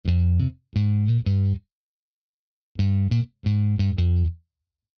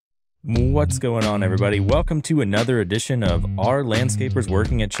What's going on, everybody? Welcome to another edition of Our Landscapers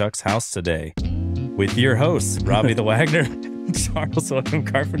Working at Chuck's House Today with your hosts, RobbieTheWagner, Charles William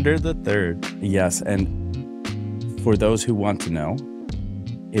Carpenter III. Yes, and for those who want to know,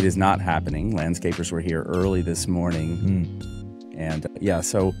 it is not happening. Landscapers were here early this morning. And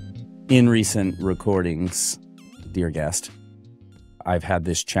so in recent recordings, dear guest, I've had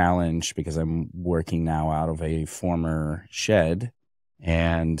this challenge because I'm working now out of a former shed,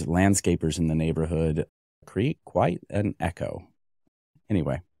 and landscapers in the neighborhood create quite an echo.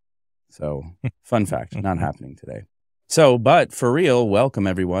 Anyway, so fun fact, not happening today. So, but for real, welcome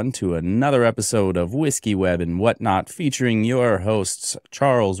everyone to another episode of Whiskey Web and Whatnot, featuring your hosts,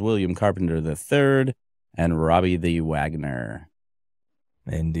 Charles William Carpenter III and RobbieTheWagner.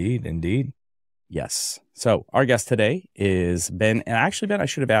 Indeed, indeed. Yes. So our guest today is Ben, and actually, Ben, I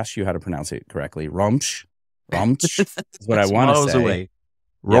should have asked you how to pronounce it correctly. Rometsch. Rometsch is what I want to say.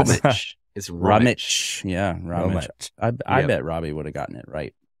 Rometsch. Yes. It's Rometsch. Yeah, Rometsch. I bet Robbie would have gotten it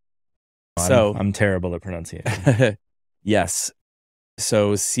right. I'm terrible at pronunciation. Yes.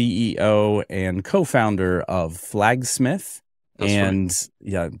 So CEO and co-founder of Flagsmith. That's right.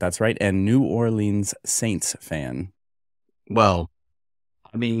 Yeah, that's right. And New Orleans Saints fan. Well,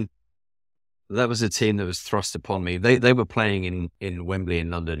 I mean, that was a team that was thrust upon me. They were playing in Wembley in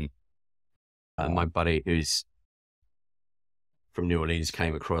London. And my buddy, who's from New Orleans,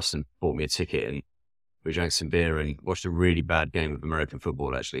 came across and bought me a ticket, and we drank some beer and watched a really bad game of American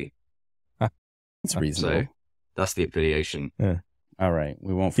football, actually. It's reasonable. So that's the affiliation. Yeah. All right.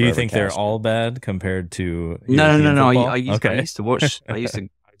 We won't. Do you think they're all bad compared to No. I used to watch.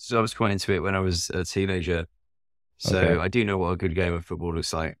 So I was quite into it when I was a teenager. So I do know what a good game of football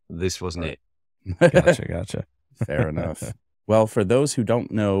looks like. This wasn't it. Gotcha. Fair enough. Well, for those who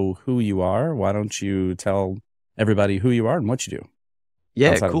don't know who you are, why don't you tell everybody who you are and what you do?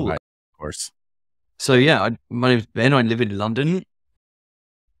 Yeah, Outside cool. Of course. So yeah, my name's Ben. I live in London.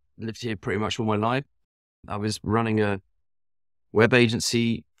 Lived here pretty much all my life. I was running a web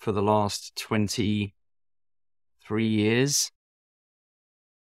agency for the last 23 years.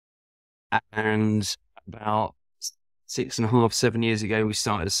 And about 6.5, 7 years ago, we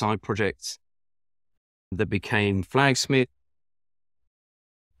started a side project that became Flagsmith.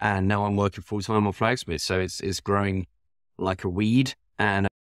 And now I'm working full time on Flagsmith. So it's growing like a weed, and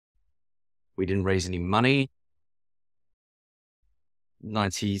we didn't raise any money.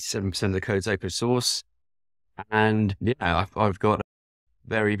 97% of the code's open source. And yeah, I've got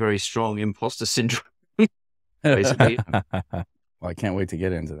very, very strong imposter syndrome, basically. Well, I can't wait to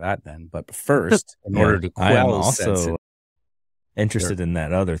get into that then. But first, in Yeah, order to I am quell also interested in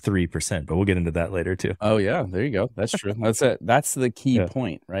that other 3%, but we'll get into that later too. Oh yeah, there you go. That's true. That's it. That's the key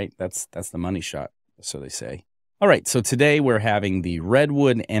point, right? That's the money shot, so they say. All right. So today we're having the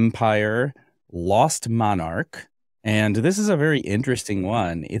Redwood Empire Lost Monarch, and this is a very interesting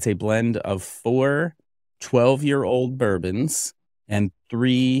one. It's a blend of 4 12-year-old bourbons and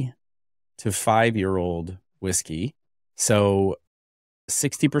 3 to 5-year-old whiskey. So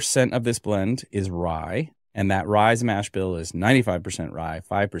 60% of this blend is rye, and that rye's mash bill is 95% rye,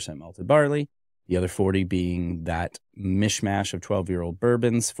 5% malted barley, the other 40 being that mishmash of 12-year-old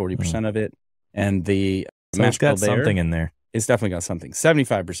bourbons, 40% of it. And the So mash it's got bill there, something in there. it's definitely got something.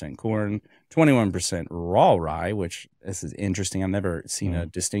 75% corn, 21% raw rye, which this is interesting. I've never seen a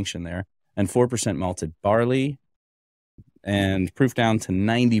distinction there. And 4% malted barley, and proof down to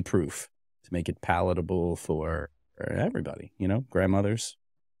 90 proof to make it palatable for everybody, grandmothers,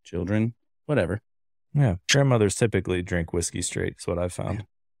 children, whatever. Yeah. Grandmothers typically drink whiskey straight, is what I've found.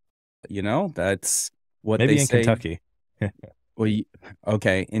 That's what Maybe they in say. Kentucky. Well,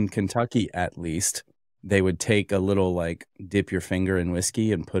 okay, in Kentucky at least, they would take a little, dip your finger in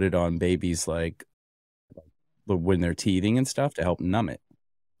whiskey and put it on babies, when they're teething and stuff to help numb it.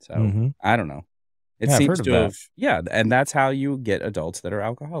 So, I don't know. It I've seems heard of to that. have, and that's how you get adults that are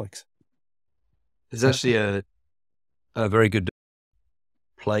alcoholics. There's actually a very good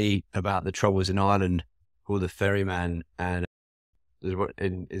play about the troubles in Ireland called The Ferryman, and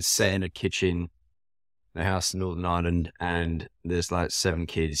it's set in a kitchen, in a house in Northern Ireland, and there's 7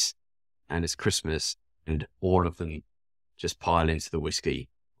 kids, and it's Christmas, and all of them just pile into the whiskey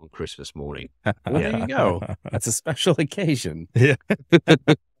on Christmas morning. Well, there you go. That's a special occasion. Yeah.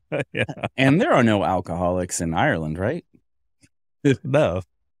 Yeah. And there are no alcoholics in Ireland, right? No.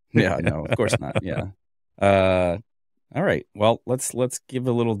 Yeah, no, of course not. Yeah. All right. Well, let's give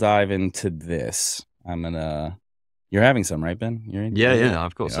a little dive into this. You're having some, right, Ben? You're in? Yeah.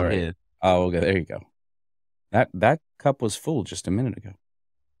 I've got some right. here. Oh, okay. There you go. That cup was full just a minute ago.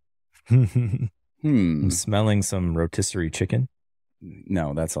 I'm smelling some rotisserie chicken.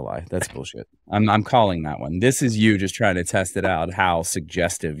 No, that's a lie. That's bullshit. I'm calling that one. This is you just trying to test it out, how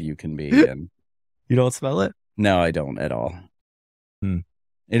suggestive you can be. And You don't smell it? no, I don't at all.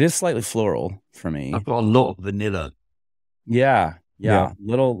 It is slightly floral for me. I've got a lot of vanilla. Yeah. Yeah.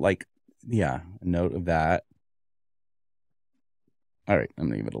 Little a note of that. All right, I'm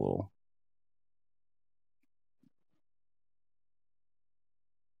gonna give it a little.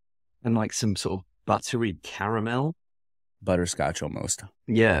 And like some sort of buttery caramel. Butterscotch almost.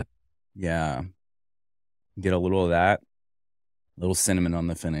 Yeah. Yeah. Get a little of that. A little cinnamon on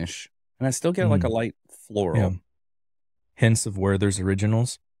the finish. And I still get like a light floral. Yeah. Hints of Werther's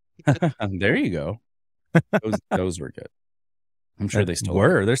Originals. There you go. Those were good. I'm sure they still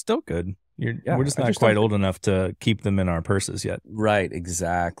were. They're still good. We're just not quite old enough to keep them in our purses yet. Right,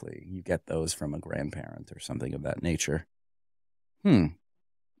 exactly. You get those from a grandparent or something of that nature.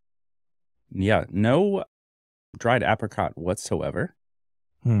 Yeah, no dried apricot whatsoever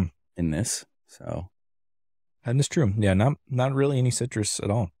in this. So, and it's true. Yeah, not really any citrus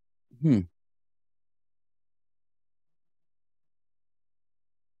at all.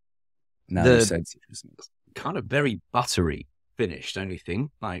 Now you said citrus. Kind of very buttery finish, don't you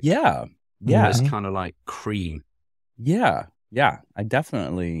think? Like, yeah, it's kind of like cream. Yeah. I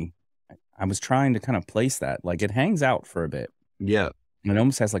was trying to kind of place that. Like, it hangs out for a bit. Yeah. It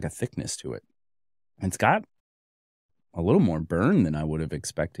almost has like a thickness to it. It's got a little more burn than I would have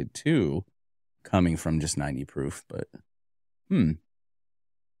expected too, coming from just 90 proof. But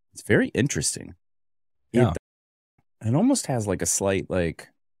it's very interesting. Yeah. It almost has like a slight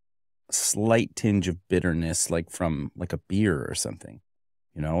tinge of bitterness, like from like a beer or something.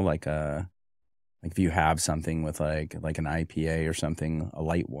 You know, like if you have something with like an IPA or something, a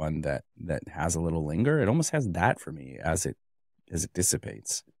light one that has a little linger, it almost has that for me as it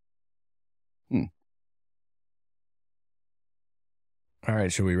dissipates. All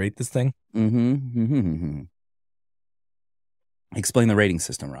right, should we rate this thing? Explain the rating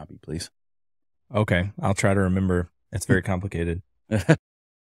system, Robbie, please. Okay, I'll try to remember. It's very complicated.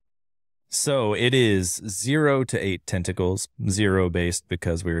 So it is 0 to 8 tentacles, 0 based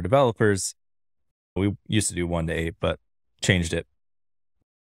because we were developers. We used to do 1 to 8, but changed it.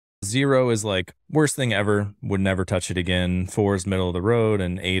 0 is like worst thing ever, would never touch it again. 4 is middle of the road,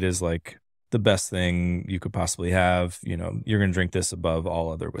 and 8 is like the best thing you could possibly have. You know, you're going to drink this above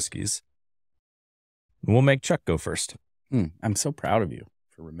all other whiskeys. We'll make Chuck go first. I'm so proud of you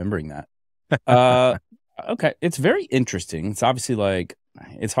for remembering that. Okay, it's very interesting. It's obviously like,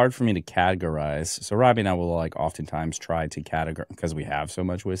 it's hard for me to categorize. So Robbie and I will like oftentimes try to categorize, because we have so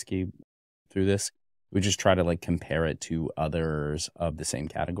much whiskey through this. We just try to like compare it to others of the same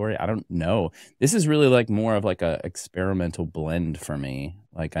category. I don't know. This is really like more of like a experimental blend for me.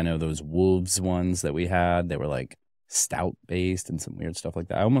 Like, I know those Wolves ones that we had, they were like stout based and some weird stuff like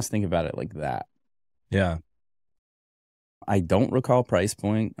that. I almost think about it like that. Yeah. I don't recall price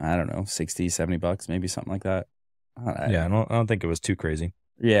point. I don't know, 60, 70 bucks, maybe something like that. I don't think it was too crazy.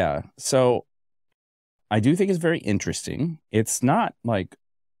 Yeah. So I do think it's very interesting. It's not like,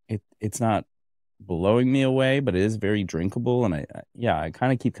 it's not blowing me away, but it is very drinkable. And I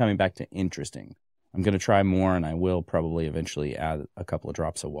kind of keep coming back to interesting. I'm going to try more, and I will probably eventually add a couple of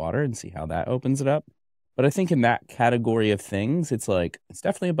drops of water and see how that opens it up. But I think in that category of things, it's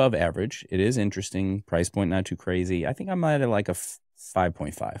definitely above average. It is interesting. Price point, not too crazy. I think I'm at like a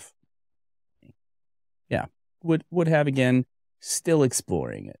 5.5. Yeah. Would have, again, still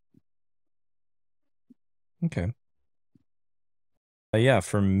exploring it. Okay. Yeah,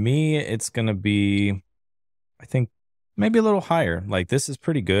 for me, it's going to be, I think, maybe a little higher. Like, this is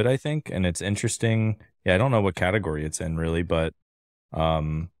pretty good, I think, and it's interesting. Yeah, I don't know what category it's in, really, but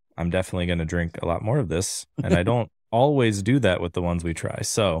I'm definitely going to drink a lot more of this, and I don't always do that with the ones we try.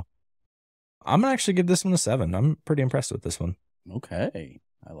 So I'm going to actually give this one a 7. I'm pretty impressed with this one. Okay.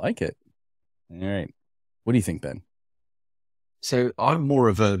 I like it. All right. What do you think, Ben? So I'm more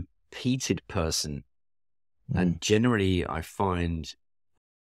of a peated person, and generally I find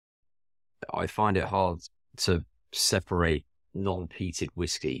it hard to separate non-peated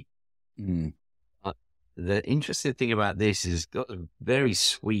whiskey. The interesting thing about this is it's got a very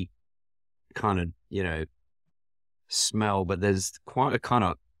sweet kind of, smell, but there's quite a kind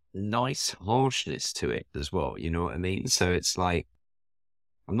of nice harshness to it as well. You know what I mean? So it's like,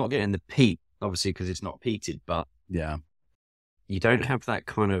 I'm not getting the peat, obviously, because it's not peated, but yeah, you don't have that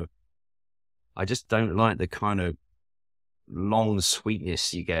kind of, I just don't like the kind of long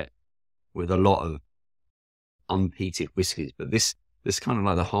sweetness you get with a lot of unpeated whiskies. But this kind of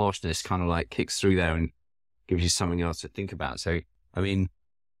like the harshness kind of like kicks through there and gives you something else to think about. So, I mean,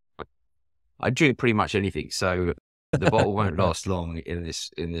 I drink pretty much anything. So The bottle won't last long in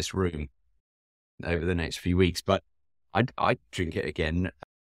this room over the next few weeks, but I'd drink it again.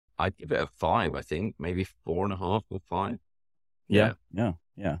 I'd give it a 5, I think, maybe 4.5 or 5. Yeah.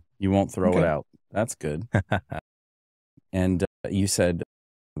 You won't throw it out. That's good. And you said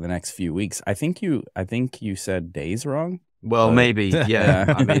the next few weeks. I think you said days wrong. Well, maybe. Yeah.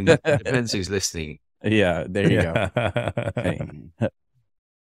 I mean, it depends who's listening. Yeah. There you go. Hey.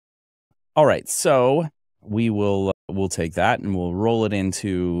 All right. So we'll take that and we'll roll it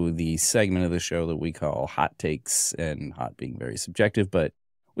into the segment of the show that we call hot takes, and hot being very subjective, but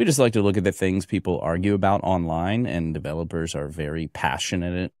we just like to look at the things people argue about online, and developers are very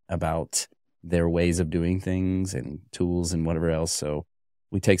passionate about their ways of doing things and tools and whatever else. So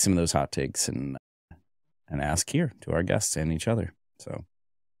we take some of those hot takes and ask here to our guests and each other. So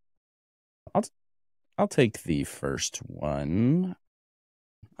I'll take the first one.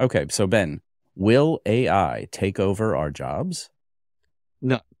 Okay, so Ben, will AI take over our jobs?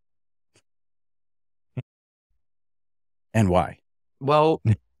 No. And why? Well,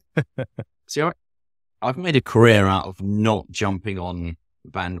 see, I've made a career out of not jumping on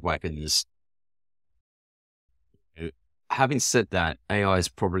bandwagons. Having said that, AI is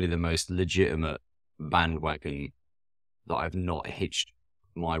probably the most legitimate bandwagon that I've not hitched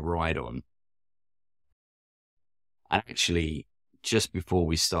my ride on. And actually, just before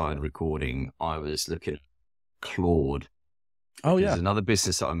we started recording, I was looking at Claude. Oh, yeah. Another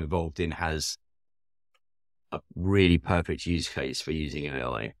business that I'm involved in has a really perfect use case for using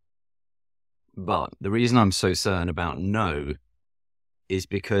AI. But the reason I'm so certain about no is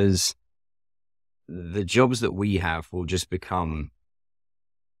because the jobs that we have will just become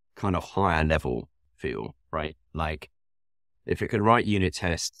kind of higher level feel, right? Like if it can write unit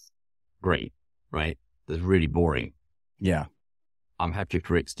tests, great, right? That's really boring. Yeah. I'm happy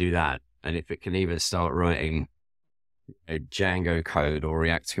for it to do that. And if it can even start writing a Django code or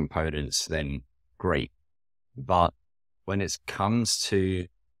React components, then great. But when it comes to,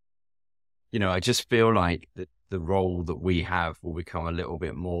 I just feel like the role that we have will become a little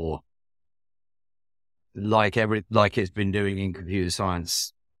bit more like it's been doing in computer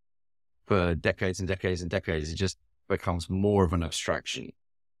science for decades and decades and decades. It just becomes more of an abstraction.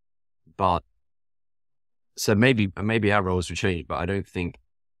 But so maybe our roles will change, but I don't think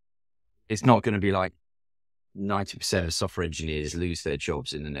it's not going to be like 90% of software engineers lose their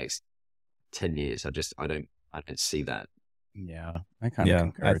jobs in the next 10 years. I don't see that. Yeah, I kind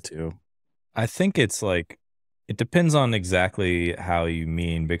of concur too. I think it's like, it depends on exactly how you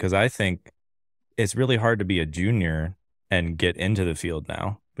mean, because I think it's really hard to be a junior and get into the field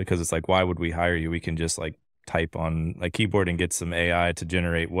now, because it's like, why would we hire you? We can just like type on a keyboard and get some AI to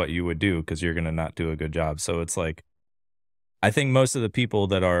generate what you would do, because you're going to not do a good job. So it's like, I think most of the people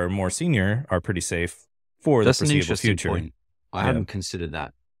that are more senior are pretty safe for the foreseeable future. Point. I hadn't considered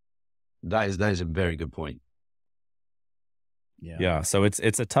that. That is a very good point. Yeah. So it's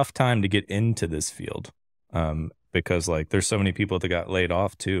a tough time to get into this field, because like there's so many people that got laid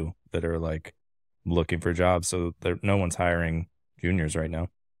off too that are like looking for jobs. So no one's hiring juniors right now.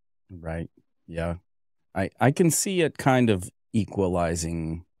 Right. Yeah. I can see it kind of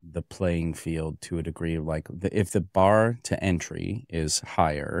equalizing the playing field to a degree. Like if the bar to entry is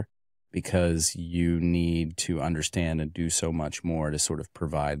higher because you need to understand and do so much more to sort of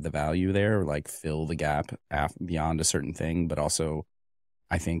provide the value there, like fill the gap beyond a certain thing, but also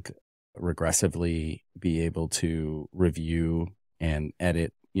I think regressively be able to review and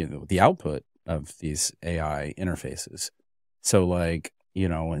edit, the output of these AI interfaces. So like,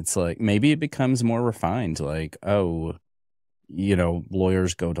 it's like maybe it becomes more refined, like, lawyers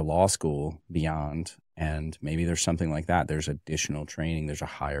go to law school beyond, and maybe there's something like that. There's additional training. There's a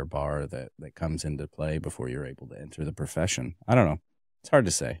higher bar that comes into play before you're able to enter the profession. I don't know. It's hard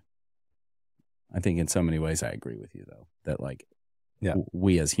to say. I think in so many ways I agree with you, though, that like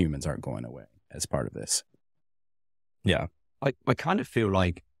we as humans aren't going away as part of this. Yeah. I kind of feel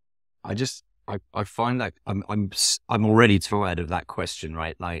like I find that I'm already tired of that question,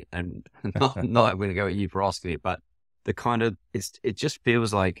 right? Like, and not I'm going to go at you for asking it, but the kind of it just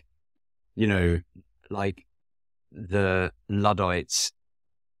feels like, like the Luddites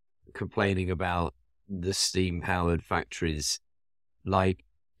complaining about the steam powered factories, like,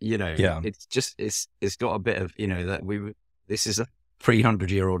 it's got a bit of, that this is a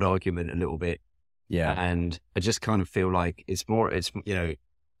 300-year-old argument a little bit. Yeah. And I just kind of feel like it's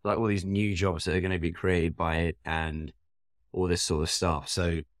like all these new jobs that are going to be created by it and all this sort of stuff.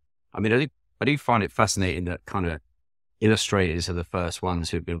 So, I mean, I do find it fascinating that kind of illustrators are the first ones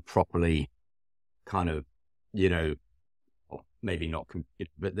who've been properly kind of, maybe not,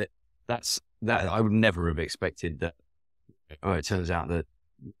 but that I would never have expected that it turns out that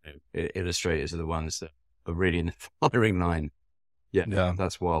illustrators are the ones that are really in the firing line. Yeah,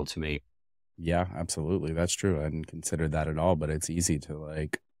 that's wild to me. Yeah, absolutely. That's true. I hadn't considered that at all, but it's easy to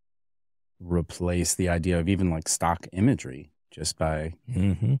like replace the idea of even like stock imagery just by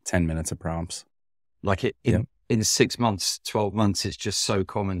 10 minutes of prompts. Like in 6 months, 12 months, it's just so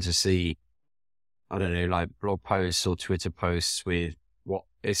common to see, I don't know, like blog posts or Twitter posts with what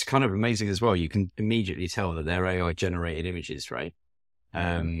it's kind of amazing as well. You can immediately tell that they're AI generated images, right?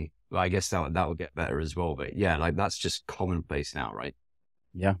 Well, I guess that will get better as well. But yeah, like that's just commonplace now, right?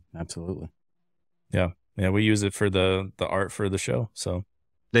 Yeah, absolutely. Yeah. We use it for the art for the show. So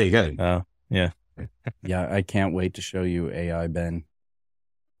there you go. Yeah. Yeah, I can't wait to show you AI Ben.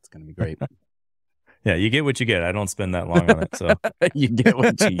 It's going to be great. Yeah, you get what you get. I don't spend that long on it. So you get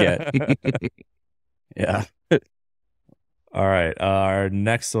what you get. Yeah. All right. Our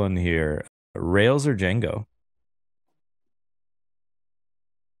next one here, Rails or Django?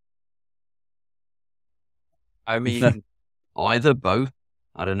 I mean, either, both.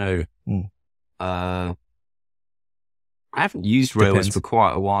 I don't know. I haven't used Rails for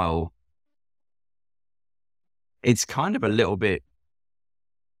quite a while. It's kind of a little bit,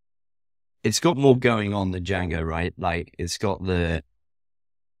 it's got more going on than Django, right? Like it's got the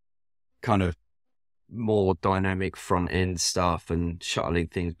kind of more dynamic front end stuff and shuttling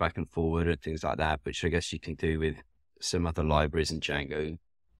things back and forward and things like that, which I guess you can do with some other libraries in Django.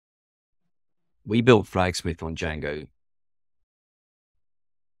 We built Flagsmith on Django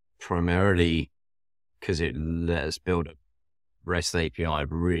primarily because it let us build a REST API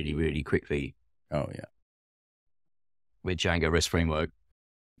really, really quickly. Oh, yeah. With Django REST Framework.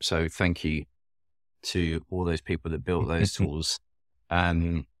 So thank you to all those people that built those tools.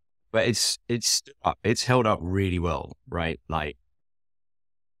 But it's held up really well, right? Like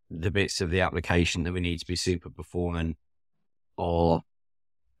the bits of the application that we need to be super performant, or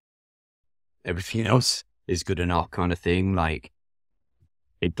everything else is good enough kind of thing. Like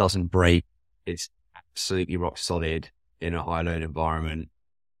it doesn't break. It's absolutely rock solid in a high load environment.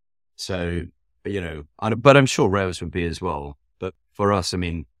 So, you know, but I'm sure Rails would be as well. But for us, I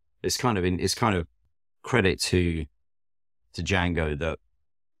mean, it's kind of credit to Django that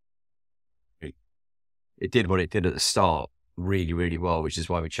it did what it did at the start really, really well, which is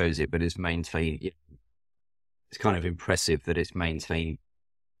why we chose it. But it's maintained. It's kind of impressive that it's maintained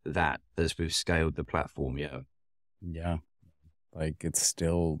that as we've scaled the platform. Yeah. Like it's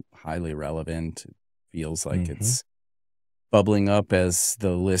still highly relevant. It feels like it's bubbling up as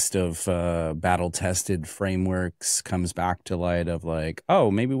the list of battle-tested frameworks comes back to light of like,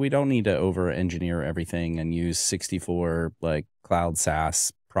 oh, maybe we don't need to over-engineer everything and use 64 like cloud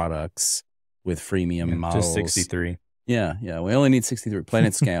SaaS products with freemium models. Just 63. Yeah. We only need 63.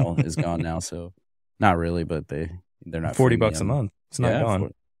 Planet Scale is gone now, so not really, but they're not $40 freemium. a month. It's not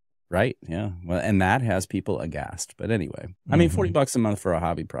gone. Right. Yeah. Well, and that has people aghast. But anyway, I mean, $40 a month for a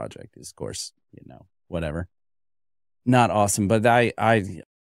hobby project is, of course, whatever. Not awesome. But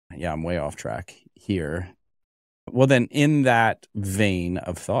I'm way off track here. Well, then in that vein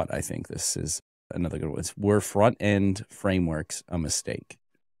of thought, I think this is another good one. Were front end frameworks a mistake?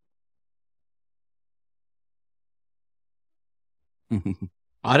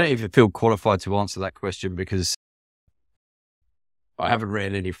 I don't even feel qualified to answer that question because I haven't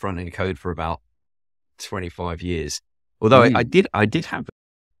written any front end code for about 25 years. Although I did have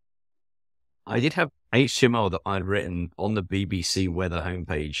HTML that I'd written on the BBC weather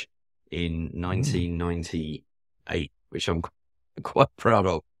homepage in 1998, which I'm quite proud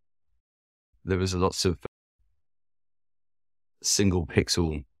of. There was lots of single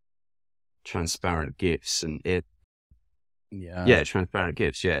pixel transparent GIFs and transparent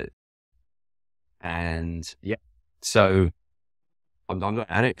GIFs. Yeah. And so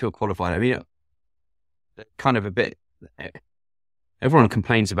I don't feel qualified. I mean, kind of a bit, everyone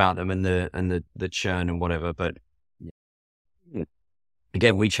complains about them and the churn and whatever, but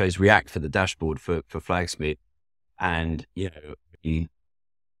again, we chose React for the dashboard for Flagsmith, and that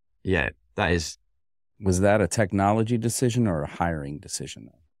is. Was that a technology decision or a hiring decision?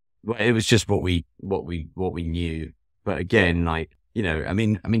 Well, it was just what we knew. But again, like I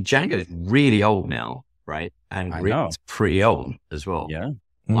mean, Django is really old now, right? And React's pretty old as well. Yeah,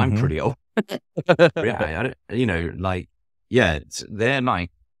 I'm pretty old. They're like,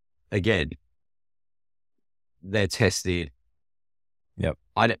 again, they're tested. Yep.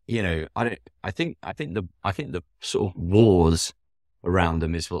 I think the sort of wars around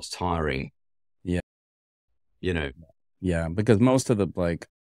them is what's tiring. Yeah. Yeah, because most of the like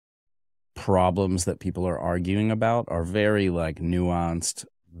problems that people are arguing about are very like nuanced,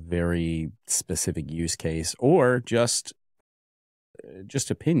 very specific use case, or just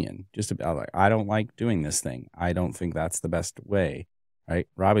just opinion, just about like, I don't like doing this thing. I don't think that's the best way, right?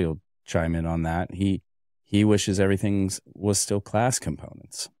 Robbie will chime in on that. He wishes everything was still class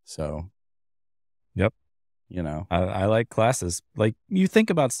components. So, yep. You know, I like classes. Like, you think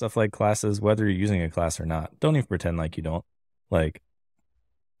about stuff like classes, whether you're using a class or not. Don't even pretend like you don't. Like,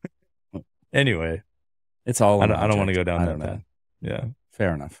 anyway, it's all. I don't want to go down that path. Yeah,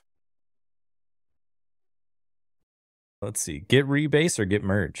 fair enough. Let's see. Git rebase or git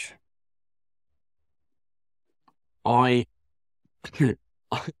merge? I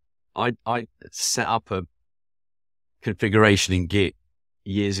set up a configuration in Git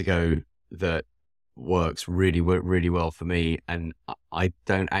years ago that works really well for me, and I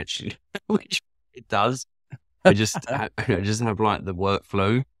don't actually know which it does. I just have like the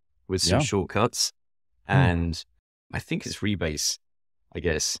workflow with some shortcuts, and I think it's rebase, I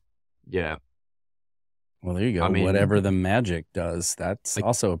guess. Yeah. Well, there you go. I mean, whatever the magic does, that's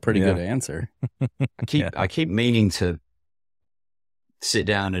also a pretty good answer. I keep meaning to sit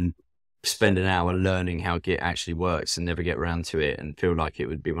down and spend an hour learning how Git actually works and never get around to it, and feel like it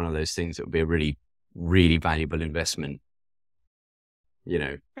would be one of those things that would be a really, really valuable investment. You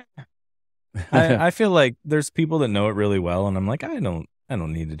know, I feel like there's people that know it really well, and I'm like, I don't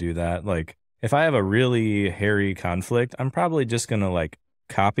need to do that. Like, if I have a really hairy conflict, I'm probably just gonna like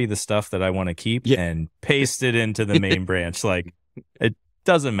copy the stuff that I want to keep and paste it into the main branch. Like, it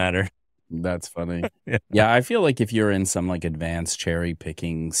doesn't matter. That's funny. Yeah, I feel like if you're in some like advanced cherry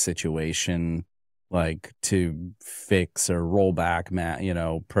picking situation, like to fix or roll back,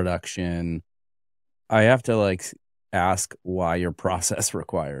 production, I have to like ask why your process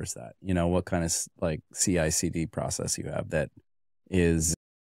requires that. You know, what kind of like CI/CD process you have that is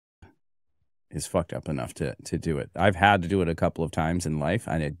fucked up enough to do it. I've had to do it a couple of times in life,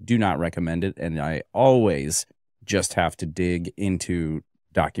 and I do not recommend it. And I always just have to dig into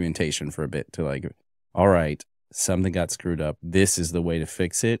documentation for a bit to like, all right, something got screwed up. This is the way to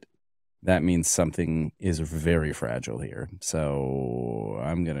fix it. That means something is very fragile here. So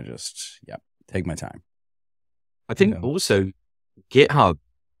I'm going to just, take my time. I think also GitHub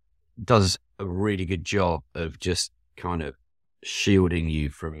does a really good job of just kind of shielding you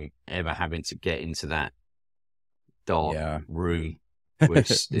from ever having to get into that dark room,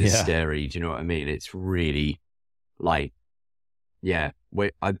 which is scary. Do you know what I mean? It's really like, the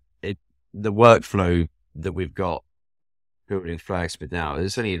workflow that we've got building Flagsmith now,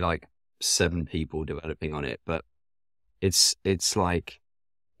 there's only like 7 people developing on it, but it's like,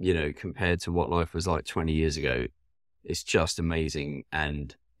 compared to what life was like 20 years ago, it's just amazing.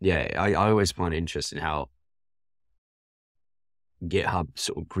 And I always find it interesting how GitHub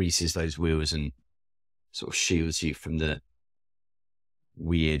sort of greases those wheels and sort of shields you from the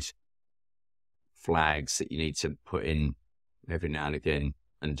weird flags that you need to put in every now and again,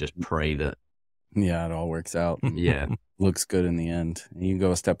 and just pray that it all works out. Looks good in the end. And you can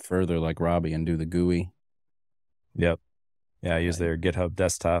go a step further like Robbie and do the GUI. Yep. I use their GitHub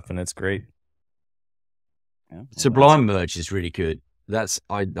desktop, and it's great. Sublime Merge is really good.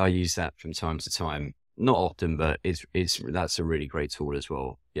 I use that from time to time. Not often, but that's a really great tool as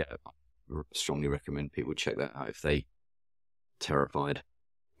well. Yeah, I strongly recommend people check that out if they terrified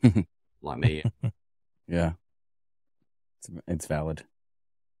like me. Yeah, it's valid.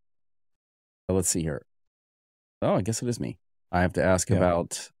 Well, let's see here. Oh, I guess it is me. I have to ask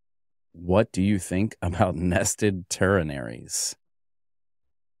about, what do you think about nested ternaries?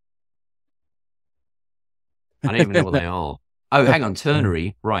 I don't even know what they are. Oh, hang on,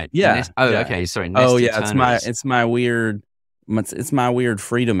 ternary, right? Yeah. Okay. Sorry. It's my weird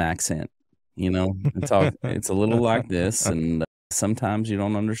freedom accent. It's a little like this, and sometimes you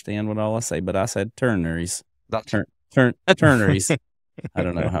don't understand what all I say, but I said ternaries. Ternaries. I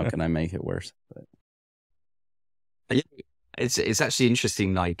don't know how can I make it worse. But. It's actually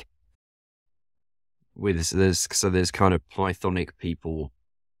interesting. Like there's kind of Pythonic people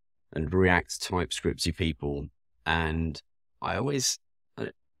and React TypeScripty people, and I was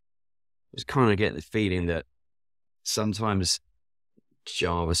kind of get the feeling that sometimes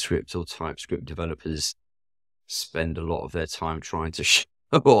JavaScript or TypeScript developers spend a lot of their time trying to show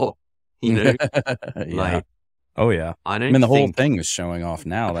off, like, I mean, the whole thing is showing off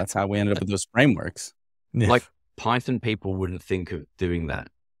now. That's how we ended up with those frameworks. Like Python people wouldn't think of doing that,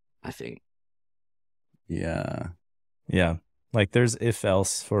 I think. Yeah. Like there's if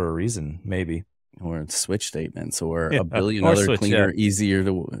else for a reason, maybe. Or switch statements, or a billion other cleaner, easier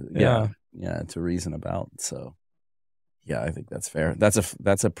to to reason about. So I think that's fair.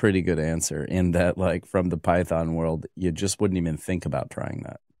 That's a pretty good answer, in that like from the Python world, you just wouldn't even think about trying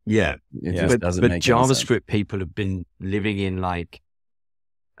that. Yeah. It just doesn't make JavaScript people have been living in like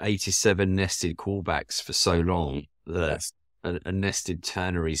 87 nested callbacks for so long that Yes. a nested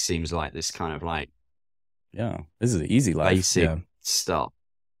ternary seems like this kind of like This is easy life. basic stuff.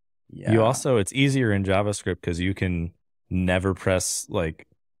 Yeah. You also, it's easier in JavaScript because you can never press, like,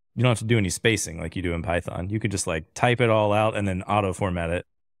 you don't have to do any spacing like you do in Python. You could just like type it all out and then auto format it.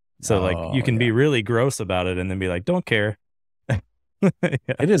 So like you can be really gross about it and then be like, don't care.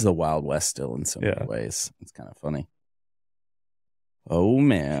 It is the Wild West still in so many ways. It's kind of funny. Oh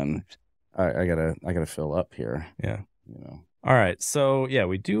man, I gotta fill up here. Yeah. All right. So yeah,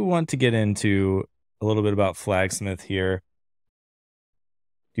 we do want to get into a little bit about Flagsmith here.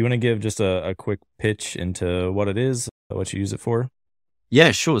 Do you want to give just a quick pitch into what it is, what you use it for?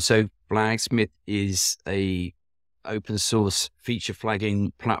 Yeah, sure. So Flagsmith is a open source feature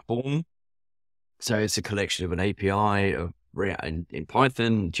flagging platform. So it's a collection of an API of in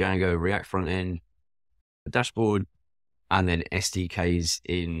Python, Django, React front end, a dashboard, and then SDKs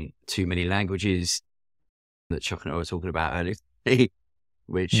in too many languages that Chuck and I were talking about earlier,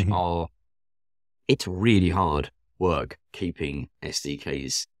 which are, it's really hard work keeping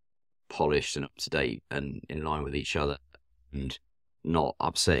SDKs polished and up to date and in line with each other and not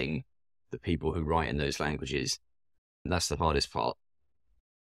upsetting the people who write in those languages. And that's the hardest part.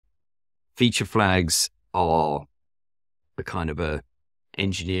 Feature flags are a kind of a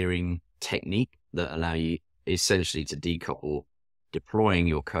engineering technique that allow you essentially to decouple deploying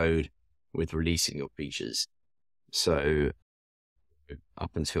your code with releasing your features. So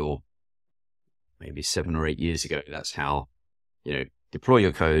up until maybe 7 or 8 years ago, that's how, deploy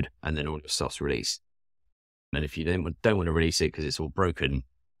your code and then all your stuff's released. And if you don't want to release it because it's all broken,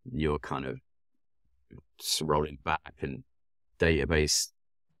 you're kind of rolling back and database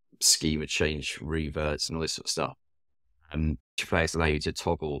schema change reverts and all this sort of stuff. Feature flags allow you to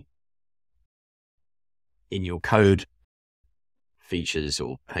toggle in your code features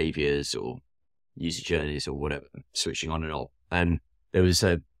or behaviors or user journeys or whatever, switching on and off. And there was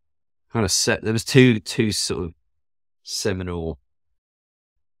a kind of there was two sort of seminal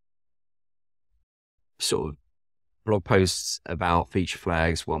sort of blog posts about feature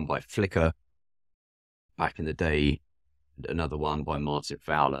flags, one by Flickr back in the day, another one by Martin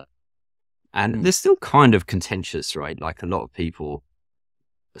Fowler. And they're still kind of contentious, right? Like a lot of people,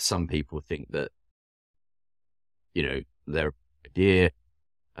 some people think that, their idea,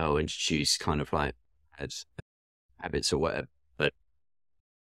 introduce kind of like habits or whatever. But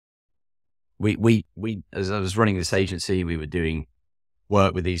we, as I was running this agency, we were doing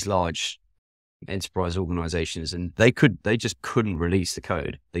work with these large enterprise organizations, and they just couldn't release the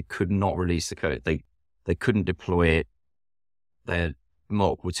code. They could not release the code. They couldn't deploy it. They had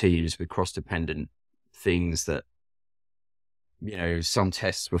multiple teams with cross-dependent things that, some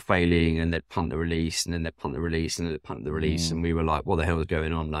tests were failing and they'd punt the release and then they'd punt the release and then they'd punt the release. And we were like, what the hell is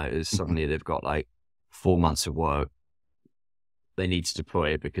going on? Like, suddenly they've got like 4 months of work. They need to deploy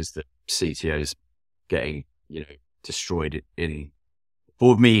it because the CTO's getting, destroyed in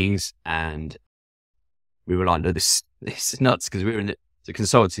board meetings. And we were like, no, this is nuts, because we were in the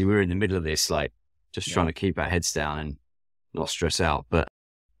consultancy, we were in the middle of this, like just trying to keep our heads down and not stress out. But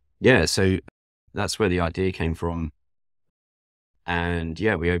yeah, so that's where the idea came from. And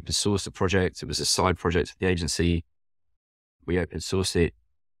yeah, we open sourced the project. It was a side project of the agency. We open sourced it.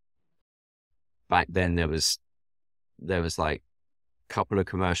 Back then there was like a couple of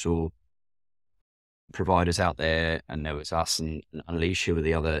commercial providers out there, and there was us and Unleash, who were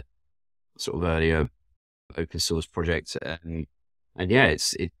the other sort of earlier open source projects. And yeah,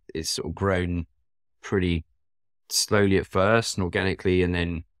 it's sort of grown pretty slowly at first and organically, and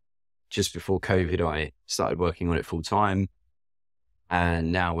then just before COVID I started working on it full time,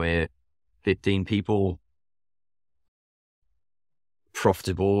 and now we're 15 people,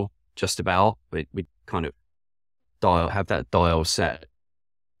 profitable just about. We kind of have that dial set,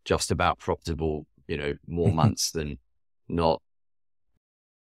 just about profitable, more months than not.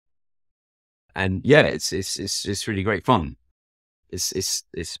 And yeah, it's really great fun. It's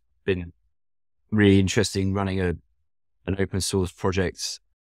been really interesting running an open source project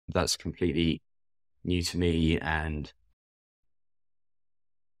that's completely new to me. And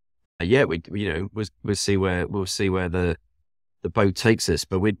yeah, we'll see where the boat takes us.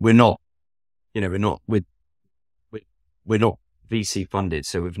 But we're not VC funded,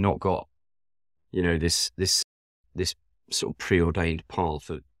 so we've not got this sort of preordained path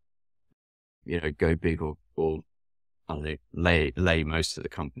of go big or I don't know, lay most of the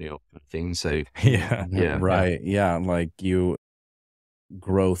company off kind of thing. So yeah, right, yeah, like you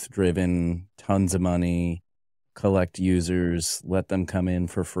growth driven, tons of money, collect users, let them come in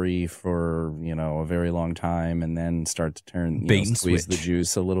for free for, a very long time, and then start to turn, Bait and squeeze the switch.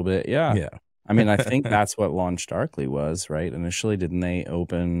 juice a little bit. Yeah. Yeah. I mean, I think that's what Launch Darkly was, right? Initially, didn't they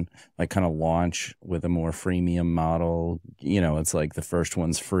open, like, kind of launch with a more freemium model? It's like the first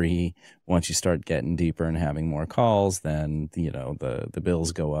one's free. Once you start getting deeper and having more calls, then, the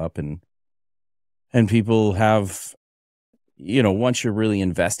bills go up, and people have, once you're really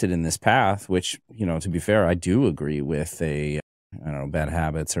invested in this path, which, to be fair, I do agree with bad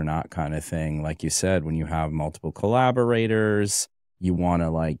habits or not kind of thing. Like you said, when you have multiple collaborators, you want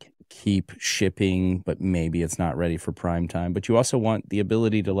to keep shipping, but maybe it's not ready for prime time. But you also want the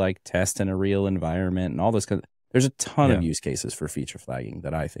ability to test in a real environment and all this. There's a ton of use cases for feature flagging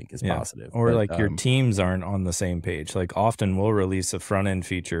that I think is positive. Or your teams aren't on the same page. Often we'll release a front end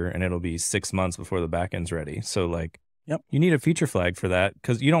feature and it'll be 6 months before the back end's ready. So you need a feature flag for that,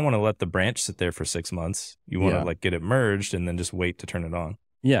 because you don't want to let the branch sit there for 6 months. You want to get it merged and then just wait to turn it on.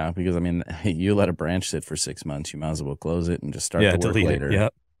 Yeah, because you let a branch sit for 6 months, you might as well close it and just start the work later.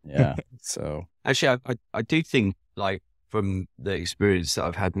 Yep. Yeah. So actually, I do think from the experience that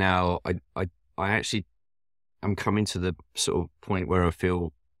I've had now, I actually I'm coming to the sort of point where I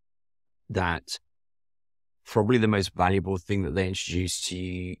feel that probably the most valuable thing that they introduce to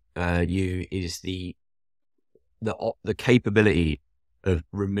you is the capability of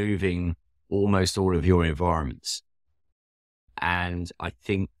removing almost all of your environments. And I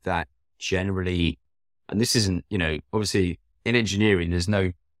think that generally, and this isn't, obviously in engineering, there's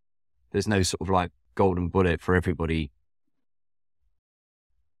no sort of golden bullet for everybody,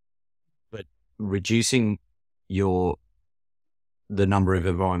 but reducing the number of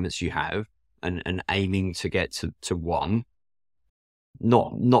environments you have and aiming to get to one,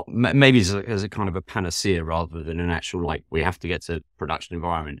 not maybe as a kind of a panacea rather than an actual, we have to get to production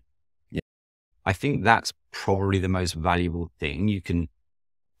environment. Yeah. I think that's probably the most valuable thing. You can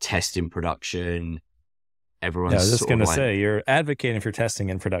test in production. Everyone's I was just going to say, you're advocating for testing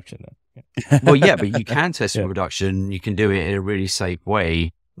in production. Well, yeah, but you can test in production. You can do it in a really safe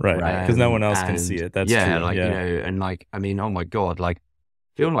way. Right. Because no one else can see it. That's true. I mean, oh my God, I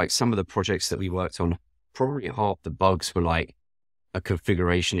feel like some of the projects that we worked on, probably half the bugs were a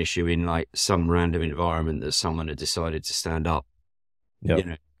configuration issue in some random environment that someone had decided to stand up.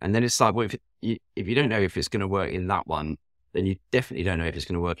 Yep. And then it's well, if you don't know if it's going to work in that one, then you definitely don't know if it's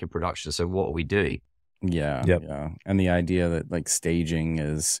going to work in production. So what are we doing? Yeah. Yep. Yeah. And the idea that staging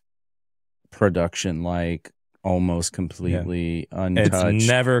is production almost completely untouched. It's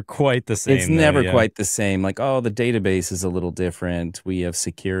never quite the same. It's never quite the same. The database is a little different. We have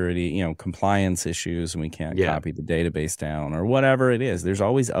security, compliance issues, and we can't copy the database down or whatever it is. There's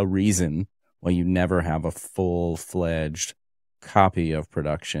always a reason why you never have a full-fledged copy of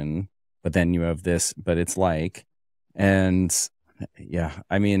production, but then you have this, but it's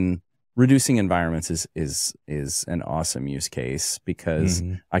reducing environments is an awesome use case, because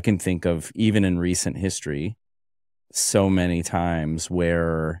I can think of, even in recent history, so many times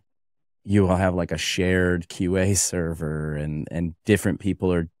where you will have a shared QA server and different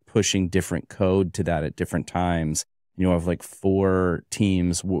people are pushing different code to that at different times. You'll have 4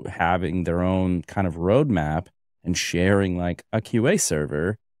 teams having their own kind of roadmap and sharing a QA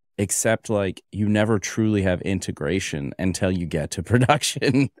server, except you never truly have integration until you get to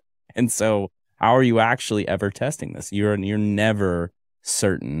production. And so how are you actually ever testing this? You're never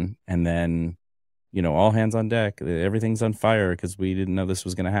certain. And then, all hands on deck, everything's on fire because we didn't know this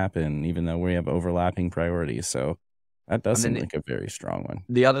was going to happen, even though we have overlapping priorities. So that does seem like a very strong one.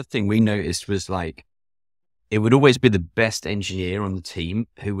 The other thing we noticed was it would always be the best engineer on the team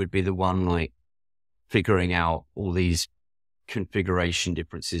who would be the one figuring out all these configuration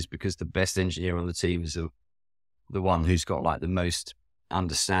differences, because the best engineer on the team is the one who's got the most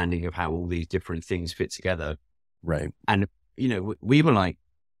understanding of how all these different things fit together. Right. And, we were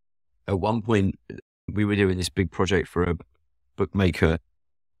at one point, we were doing this big project for a bookmaker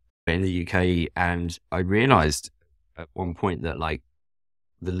in the UK. And I realized at one point that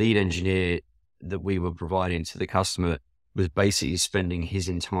the lead engineer that we were providing to the customer was basically spending his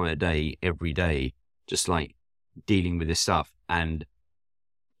entire day, every day, just dealing with this stuff. And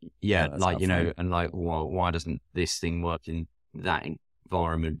well, why doesn't this thing work in that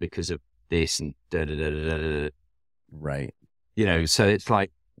environment because of this and da da da da da. Right. So it's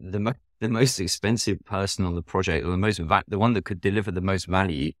the most expensive person on the project, or the one that could deliver the most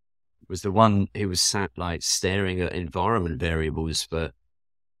value, was the one who was sat staring at environment variables for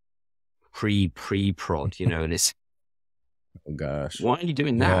pre-prod, and it's, oh gosh, why are you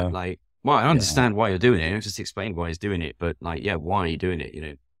doing that? Well, I understand why you're doing it. I just explained why he's doing it, but why are you doing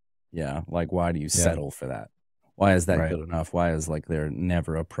it? Yeah. Why do you settle for that? Why is that Right. good enough? Why is like they're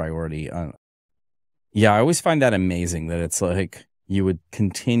never a priority? Yeah, I always find that amazing that it's like you would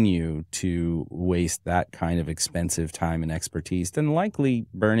continue to waste that kind of expensive time and expertise than likely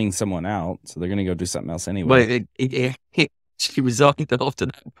burning someone out. So they're going to go do something else anyway. Well, it actually resigned after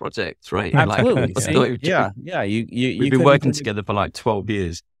that project, right? Absolutely. Like, See? Yeah. We've been working together for like 12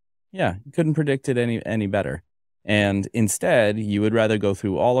 years. Yeah, you couldn't predict it any better. And instead, you would rather go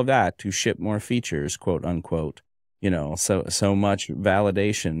through all of that to ship more features, quote unquote. So much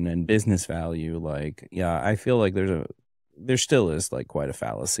validation and business value. Like, yeah, I feel like there still is like quite a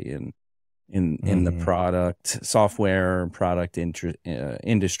fallacy in the product software product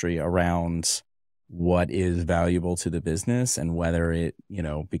industry around what is valuable to the business and whether it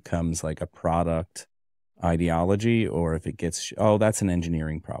becomes like a product ideology or if it gets that's an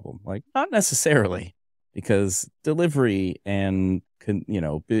engineering problem. Like, not necessarily, because delivery and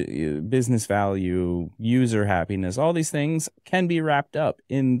business value, user happiness, all these things can be wrapped up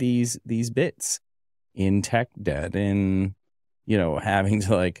in these bits, in tech debt, in having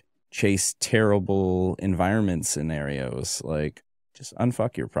to like chase terrible environment scenarios. Like, just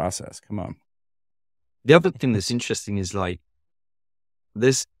unfuck your process. Come on. The other thing that's interesting is like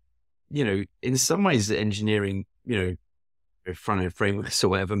this, in some ways the engineering, front end frameworks or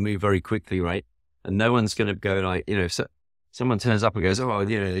whatever move very quickly, right? And no one's going to go like, so someone turns up and goes,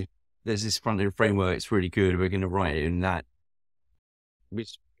 there's this front end framework, it's really good, we're going to write it in that,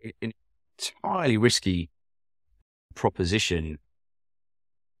 which an entirely risky proposition.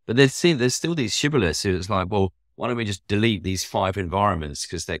 But there's still these shibboleths. It's like, well, why don't we just delete these 5 environments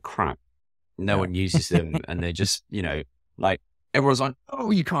because they're crap? No one uses them, and they're just, like everyone's like, oh,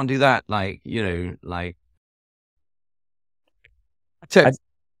 you can't do that. Like, like I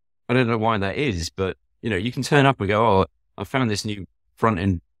don't know why that is, but you can turn up and go, oh, I found this new front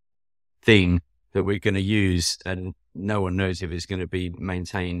end thing that we're going to use, and no one knows if it's going to be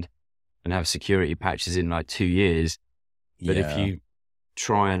maintained and have security patches in like 2 years. But if you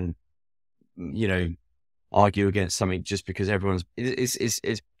try and, argue against something just because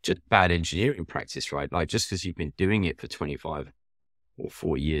it's just bad engineering practice, right? Like, just because you've been doing it for 25 or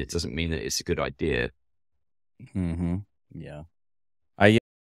 40 years doesn't mean that it's a good idea. Mm-hmm. Yeah.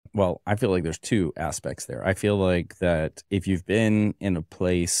 I feel like there's 2 aspects there. I feel like that if you've been in a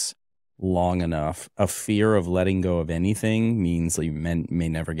place long enough, a fear of letting go of anything means that you may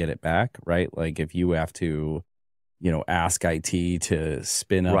never get it back, right? Like, if you have to, ask IT to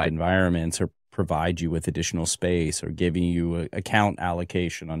spin up environments or provide you with additional space or giving you an account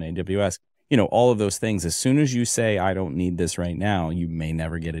allocation on AWS, all of those things, as soon as you say, I don't need this right now, you may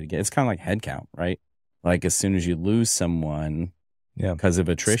never get it again. It's kind of like headcount, right? Like, as soon as you lose someone, because of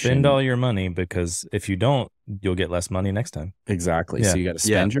attrition, spend all your money, because if you don't, you'll get less money next time. Exactly. So you got to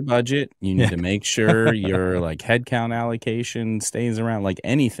spend your budget. You need to make sure your like headcount allocation stays around. Like,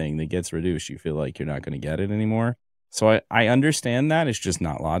 anything that gets reduced, you feel like you're not going to get it anymore. So I understand that. It's just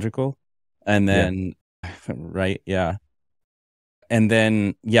not logical. And then, right. Yeah. And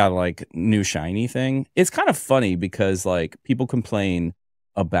then, like, new shiny thing. It's kind of funny because like people complain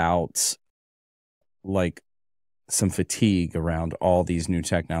about like some fatigue around all these new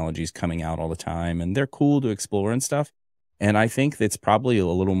technologies coming out all the time, and they're cool to explore and stuff. And I think it's probably a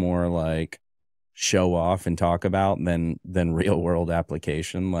little more like show off and talk about than real world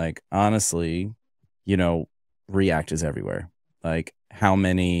application. Like, honestly, React is everywhere. Like, how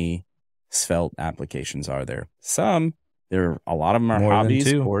many Svelte applications are there? There are a lot of them are More than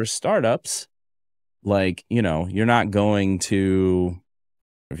hobbies 2. or startups. Like, you're not going to,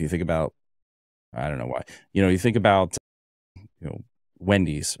 if you think about, I don't know why, you think about,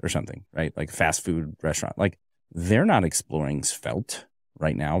 Wendy's or something, right? Like, fast food restaurant, like, they're not exploring Svelte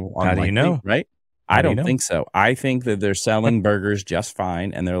right now. How do you know? Right? I don't think so. I think that they're selling burgers just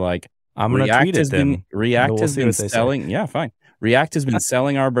fine. And they're like, I'm going to tweet at them. React has been selling. Yeah, fine. React has been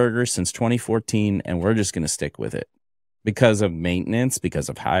selling our burgers since 2014, and we're just going to stick with it because of maintenance, because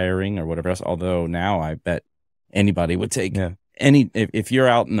of hiring or whatever else. Although now I bet anybody would take if you're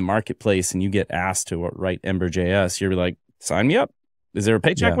out in the marketplace and you get asked to write Ember.js, you're like, sign me up. Is there a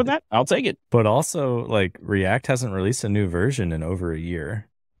paycheck with that? I'll take it. But also, like, React hasn't released a new version in over a year.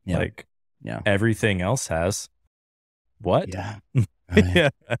 Everything else has. What? Yeah.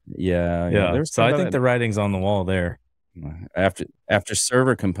 So I think the writing's on the wall there. After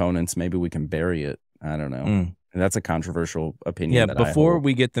server components, maybe we can bury it. I don't know. That's a controversial opinion. Yeah, before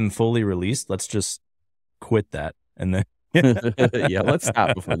we get them fully released, let's just quit that and then. Let's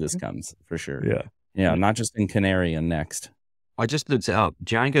stop before this comes for sure. Yeah, not just in Canary and Next. I just looked it up.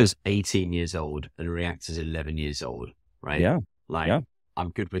 Django's 18 years old and React is 11 years old, right? Yeah. I'm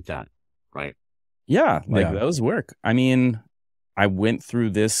good with that, right? Yeah, like Yeah. those work. I mean, I went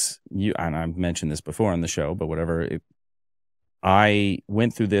through this, and I've mentioned this before on the show, but whatever. I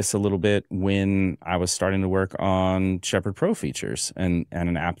went through this a little bit when I was starting to work on Shepherd Pro features and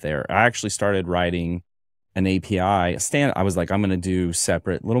an app there. I actually started writing an API. I was like, I'm going to do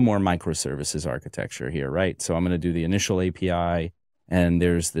separate, little more microservices architecture here, right? So I'm going to do the initial API, and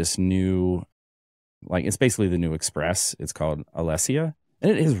there's this new, like, it's basically the new Express. It's called Alessia, and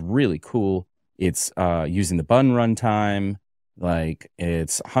it is really cool. It's using the bun runtime. Like,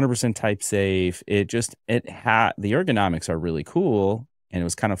 it's 100% type safe. The ergonomics are really cool, and it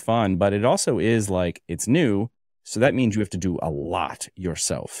was kind of fun, but it also is like, it's new. So that means you have to do a lot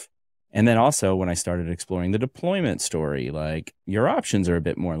yourself. And then also when I started exploring the deployment story, like, your options are a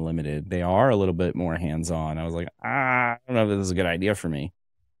bit more limited. They are a little bit more hands-on. I was like, I don't know if this is a good idea for me.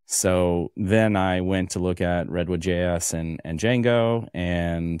 So then I went to look at Redwood.js and Django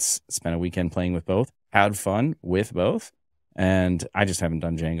and spent a weekend playing with both, had fun with both. And I just haven't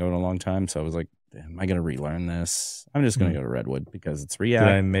done Django in a long time. So I was like, am I going to relearn this? I'm just going to go to Redwood because it's React.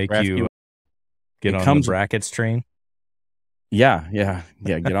 Did I make you get on the brackets train? Yeah.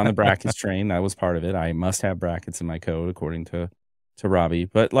 Get on the brackets train. That was part of it. I must have brackets in my code according to Robbie.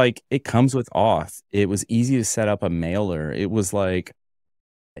 But like, it comes with auth. It was easy to set up a mailer. It was like,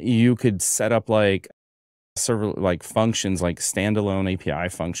 you could set up like server, like functions, like standalone API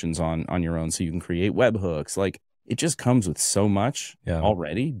functions on your own. So you can create webhooks. Like, it just comes with so much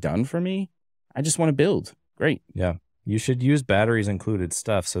already done for me. I just want to build. Great. Yeah. You should use batteries included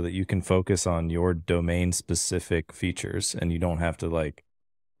stuff so that you can focus on your domain specific features and you don't have to like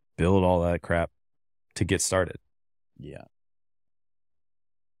build all that crap to get started. Yeah.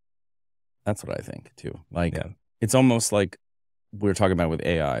 That's what I think too. Like, it's almost like we were talking about with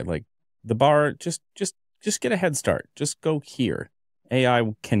AI, like the bar, just get a head start. Just go here.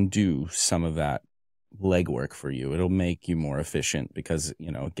 AI can do some of that legwork for you. It'll make you more efficient because,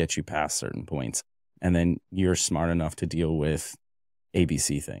 it gets you past certain points. And then you're smart enough to deal with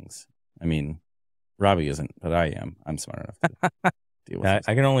ABC things. I mean, Robbie isn't, but I am. I'm smart enough to deal with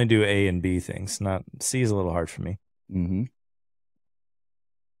I can only do A and B things. Not C is a little hard for me. Mm-hmm.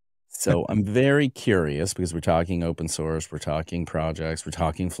 So I'm very curious because we're talking open source, we're talking projects, we're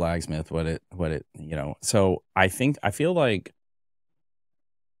talking Flagsmith, so I feel like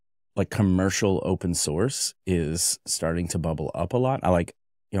commercial open source is starting to bubble up a lot.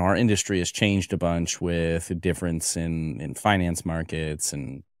 Our industry has changed a bunch with a difference in finance markets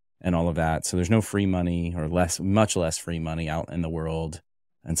and all of that. So there's no free money or much less free money out in the world.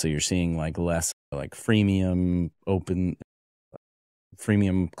 And so you're seeing like less like freemium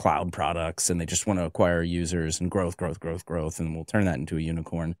cloud products, and they just want to acquire users and growth, and we'll turn that into a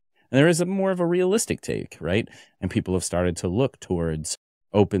unicorn. And there is more of a realistic take, right? And people have started to look towards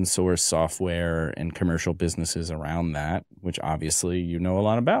open source software and commercial businesses around that, which obviously you know a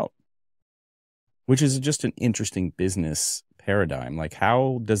lot about, which is just an interesting business paradigm. Like,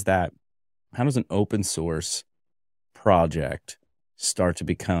 how does an open source project start to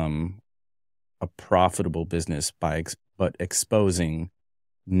become a profitable business but exposing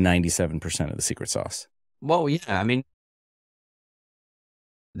 97% of the secret sauce? Well, yeah, I mean,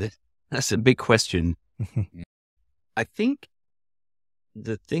 that's a big question. I think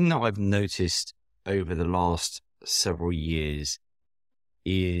the thing that I've noticed over the last several years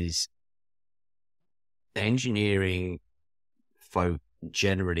is engineering folk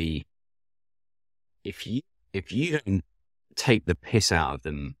generally, if you don't take the piss out of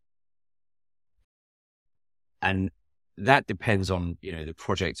them, and that depends on, the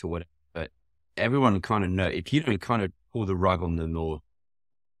project or whatever, but everyone kind of know, if you don't kind of pull the rug on them, or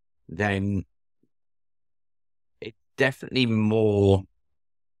then it's definitely more,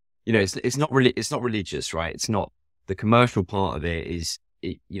 it's not religious, right? It's not, the commercial part of it is,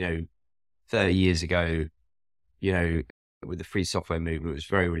 30 years ago, with the free software movement, it was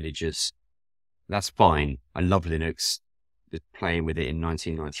very religious. That's fine. I love Linux. Just playing with it in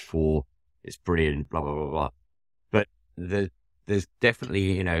 1994. It's brilliant, blah, blah, blah, blah. But there's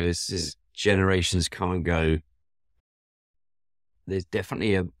definitely, as generations come and go, there's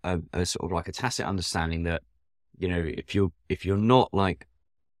definitely a sort of like a tacit understanding that, if you're not like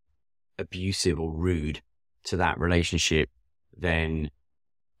abusive or rude to that relationship, then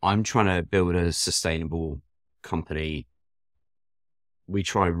I'm trying to build a sustainable company. We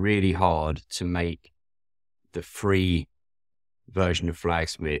try really hard to make the free version of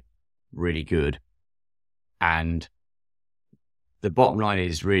Flagsmith really good. And the bottom line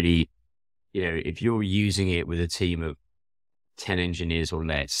is really, if you're using it with a team of 10 engineers or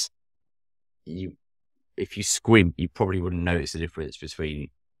less, if you squint, you probably wouldn't notice the difference between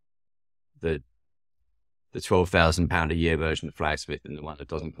the the £12,000 a year version of Flagsmith and the one that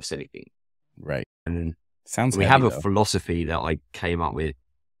doesn't cost anything. Right. And Sounds we heavy, have a though. philosophy that I came up with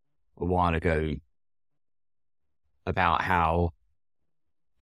a while ago about how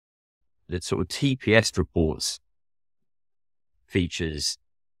the sort of TPS reports features,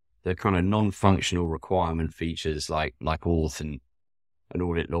 the kind of non-functional requirement features like auth and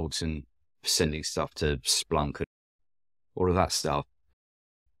audit logs and sending stuff to Splunk and all of that stuff.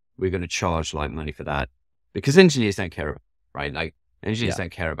 We're going to charge like money for that because engineers don't care, right? Like engineers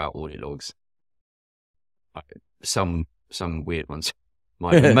don't care about audit logs. Some weird ones.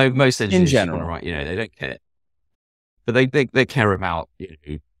 Most engineers In just general, want to write, you know, they don't care, but they care about, you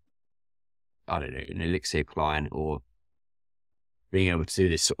know, I don't know, an Elixir client or being able to do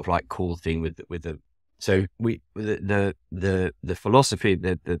this sort of like cool thing with the. So the philosophy,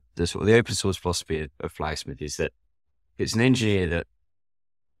 the sort of the open source philosophy of Flagsmith is that it's an engineer that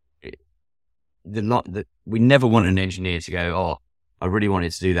we never want an engineer to go, oh, I really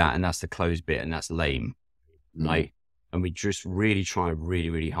wanted to do that, and that's the closed bit, and that's lame, like, and we just really try really,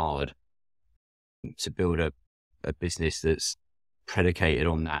 really hard to build a business that's predicated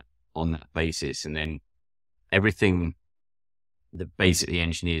on that basis, and then everything that basically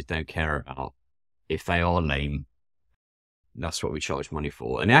engineers don't care about, if they are lame, that's what we charge money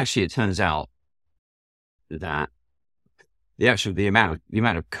for. And actually, it turns out that the amount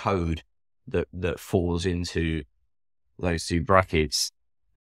of code that falls into those two brackets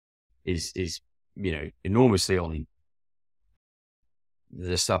is you know, enormously on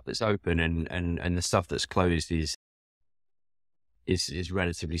the stuff that's open, and the stuff that's closed is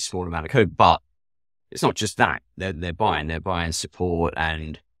relatively small amount of code. But it's not just that. They're buying support,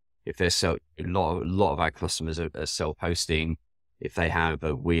 and if they're a lot of our customers are self-hosting, if they have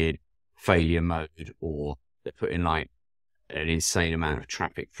a weird failure mode or they're putting like an insane amount of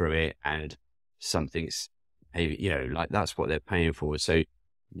traffic through it and something's, you know, like that's what they're paying for. So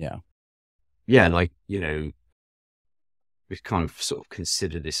yeah, like, you know, we've kind of sort of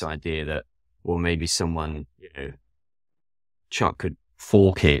considered this idea that, well, maybe someone, you know, Chuck could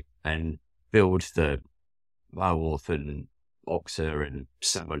fork it and build the OAuth and Okta and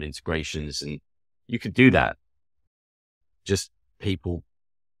several integrations, and you could do that. Just people,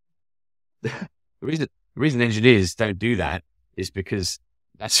 the reason engineers don't do that is because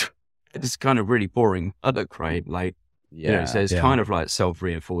it's kind of really boring product, right? Like, you know, so it's kind of like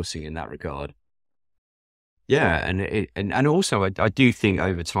self-reinforcing in that regard. Yeah, and also I do think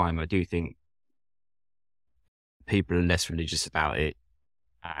over time, I do think people are less religious about it,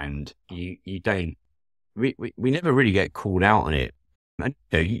 and we never really get called out on it. And,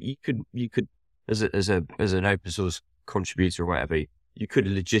 you know, you could as an open source contributor or whatever, you could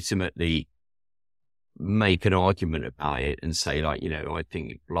legitimately make an argument about it and say, like, you know, I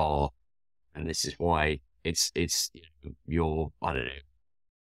think blah, and this is why it's you know, your, I don't know.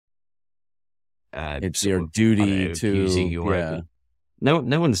 It's your duty to using your open.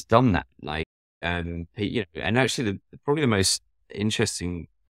 No one's done that. Like, you know, and actually, probably the most interesting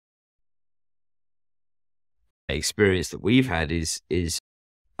experience that we've had is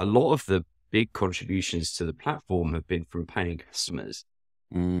a lot of the big contributions to the platform have been from paying customers.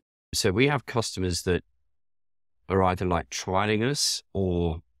 So we have customers that are either like trialing us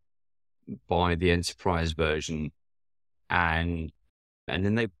or buy the enterprise version, and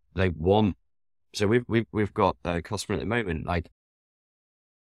then they want. So we've got a customer at the moment, like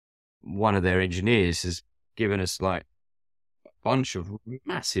one of their engineers has given us like a bunch of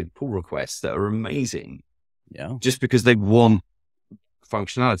massive pull requests that are amazing. Yeah. Just because they want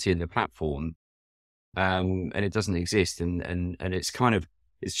functionality in the platform, and it doesn't exist, and it's kind of,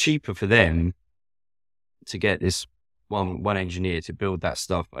 it's cheaper for them to get this one engineer to build that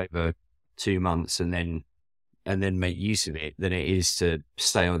stuff over 2 months and then make use of it than it is to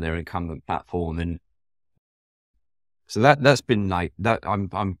stay on their incumbent platform. And so that's been like that.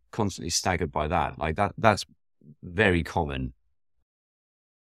 I'm constantly staggered by that. Like that's very common.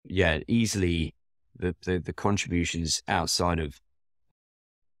 Yeah, easily the contributions outside of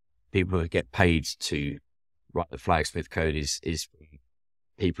people who get paid to write the Flagsmith code is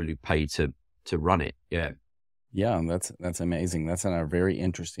people who pay to run it. Yeah. Yeah, that's amazing. That's a very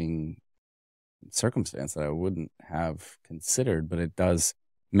interesting circumstance that I wouldn't have considered, but it does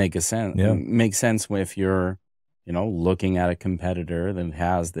make sense. Yeah. Make sense if you're, you know, looking at a competitor that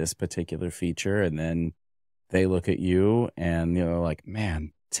has this particular feature, and then they look at you and, you know, like,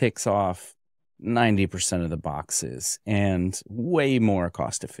 man, ticks off 90% of the boxes and way more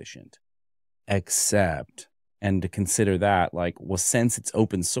cost efficient. Except, and to consider that, like, well, since it's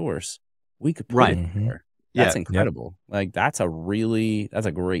open source, we could put it there. That's incredible. Like, that's a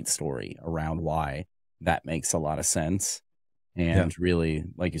great story around why that makes a lot of sense. And really,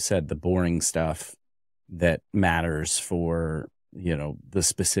 like you said, the boring stuff that matters for, the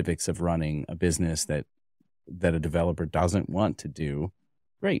specifics of running a business that a developer doesn't want to do,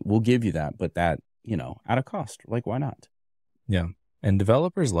 great, we'll give you that, but that, at a cost. Like, why not? Yeah. And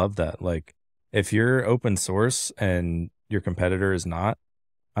developers love that. Like, if you're open source and your competitor is not,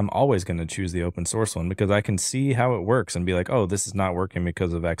 I'm always going to choose the open source one because I can see how it works and be like, oh, this is not working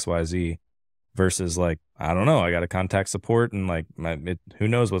because of XYZ, versus like, I don't know, I got to contact support and like, who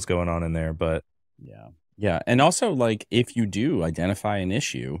knows what's going on in there. But yeah. And also, like, if you do identify an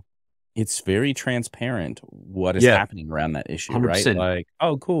issue, it's very transparent what is happening around that issue, 100%. right? Like,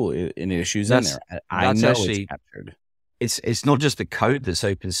 oh, cool, an issue's in there. I know it's captured. It's not just the code that's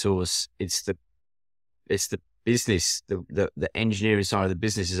open source. It's the business, the engineering side of the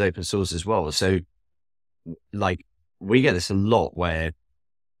business is open source as well. So, like, we get this a lot where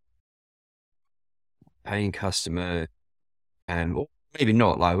paying customer, or maybe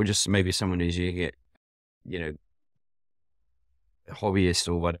not, like, we're just maybe someone who's using it, hobbyist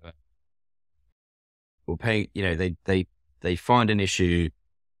or whatever, will pay, they find an issue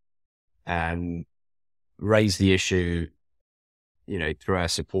and raise the issue, through our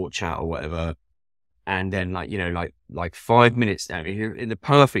support chat or whatever. And then like 5 minutes now, in the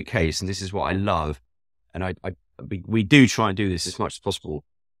perfect case, and this is what I love, and we do try and do this as much as possible.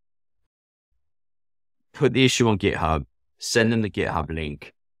 Put the issue on GitHub, send them the GitHub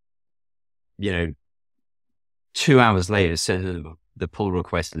link, 2 hours later, send them the pull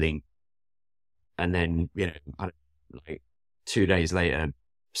request link. And then, 2 days later,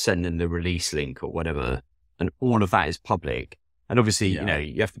 send them the release link or whatever. And all of that is public. And obviously,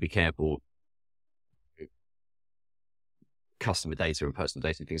 you have to be careful. Customer data and personal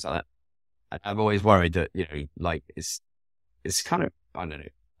data and things like that. I've always worried that, it's kind of, I don't know,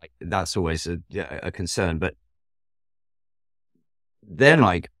 like, that's always a concern. But they're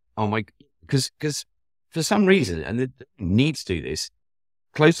like, oh my, because for some reason, and they need to do this,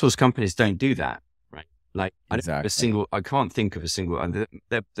 closed source companies don't do that, right? Like, exactly. I can't think of a single, and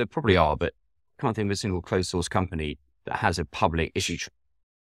there probably are, but I can't think of a single closed source company that has a public issue tracker.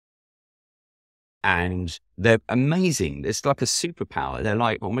 And they're amazing. It's like a superpower. They're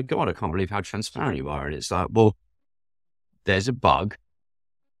like, oh my God, I can't believe how transparent you are. And it's like, well, there's a bug.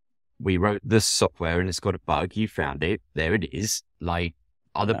 We wrote this software and it's got a bug. You found it. There it is. Like,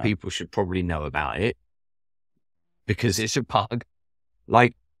 other people should probably know about it because it's a bug.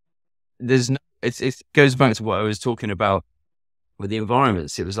 Like, there's no, it goes back to what I was talking about with the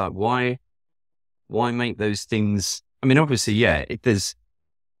environments. It was like, why make those things? I mean, obviously, if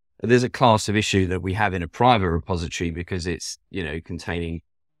there's a class of issue that we have in a private repository because it's, containing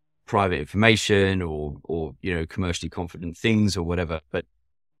private information or, commercially confident things or whatever. But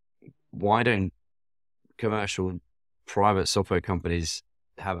why don't commercial private software companies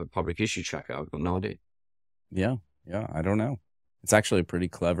have a public issue tracker? I've got no idea. Yeah. I don't know. It's actually a pretty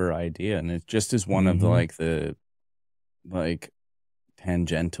clever idea. And it just is one of the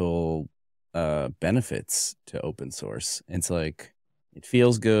tangential benefits to open source. It's like, it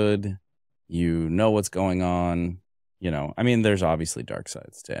feels good. You know what's going on. I mean, there's obviously dark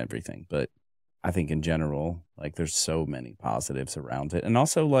sides to everything, but I think in general, like, there's so many positives around it. And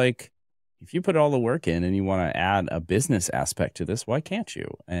also, like, if you put all the work in and you want to add a business aspect to this, why can't you?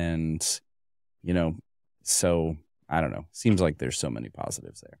 And, so I don't know. Seems like there's so many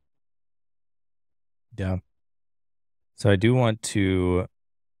positives there. Yeah. So I do want to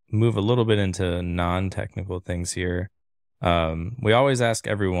move a little bit into non-technical things here. We always ask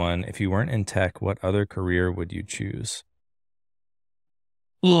everyone, if you weren't in tech, what other career would you choose?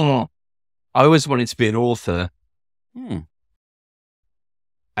 I always wanted to be an author. And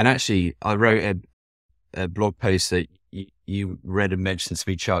actually, I wrote a blog post that you read and mentioned to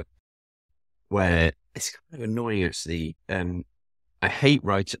me, Chuck, where it's kind of annoying, actually. I hate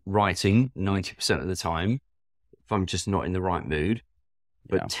writing 90% of the time if I'm just not in the right mood.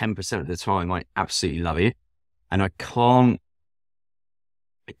 But 10% of the time, I absolutely love it. And I can't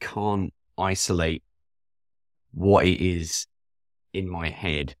isolate what it is in my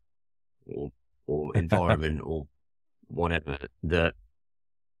head or environment or whatever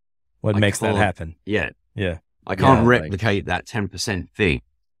what makes that happen. Yeah. I can't replicate that 10% thing.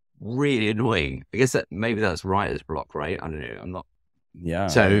 Really annoying. I guess that maybe that's writer's block, right? I don't know. I'm not. Yeah.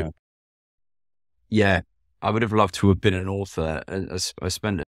 So I would have loved to have been an author. I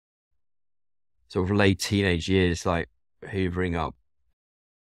spent sort of late teenage years, like, hoovering up,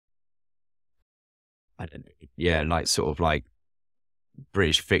 I don't know, like, sort of like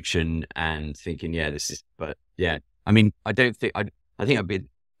British fiction and thinking, I mean, I think I'd be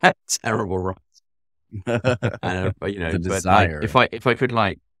a terrible writer. And The but desire. like, if I could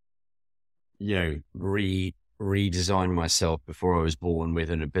like, redesign myself before I was born with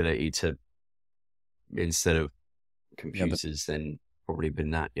an ability to, instead of computers, then probably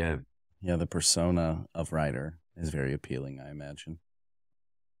been that. Yeah. Yeah, the persona of writer is very appealing, I imagine.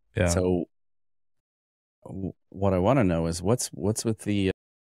 Yeah. So what I want to know is what's with the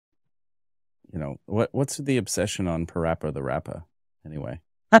what's with the obsession on Parappa the Rappa anyway?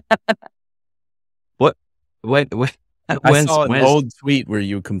 What? When? I saw an old tweet where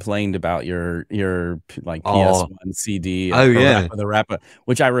you complained about your like PS1 CD of Parappa the Rappa,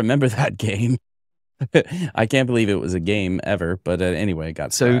 which I remember that game. I can't believe it was a game ever, but anyway, it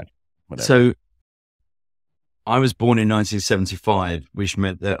got scratched. Whatever. So I was born in 1975, which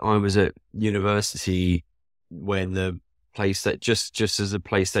meant that I was at university when the PlayStation, just as the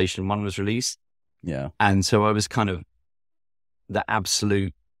PlayStation 1 was released. Yeah. And so I was kind of the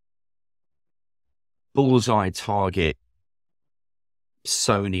absolute bullseye target.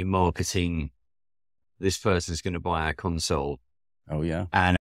 Sony marketing, this person's going to buy our console. Oh, yeah.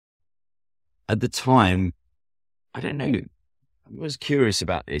 And at the time, I don't know, I was curious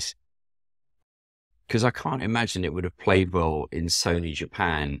about this because I can't imagine it would have played well in Sony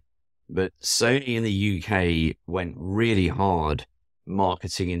Japan, but Sony in the UK went really hard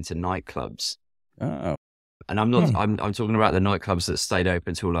marketing into nightclubs. Oh. And I'm not, I'm talking about the nightclubs that stayed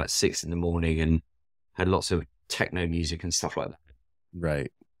open until like 6 a.m. and had lots of techno music and stuff like that.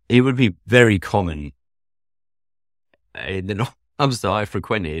 Right. It would be very common in the nightclubs that I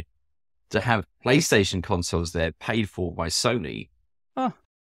frequented to have PlayStation consoles there paid for by Sony. Huh.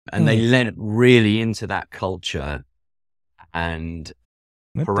 And they lent really into that culture. And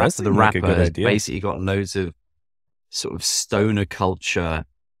Parappa the Rapper basically got loads of sort of stoner culture.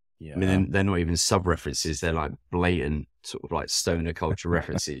 Yeah. I mean, they're not even sub-references. They're like blatant sort of like stoner culture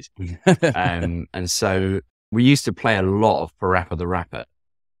references. And so we used to play a lot of Parappa the Rapper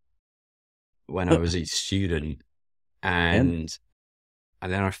when I was a student. And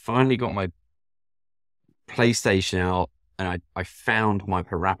then I finally got my PlayStation out and I found my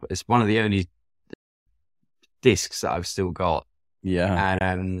Parappa. It's one of the only discs that I've still got. Yeah.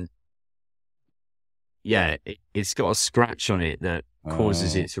 And it's got a scratch on it that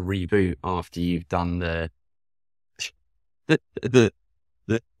causes it to reboot after you've done the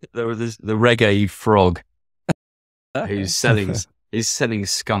reggae frog who's selling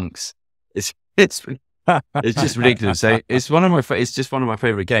skunks. It's just ridiculous. So it's just one of my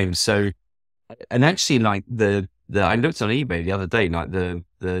favorite games. So, and actually, like I looked on eBay the other day. Like the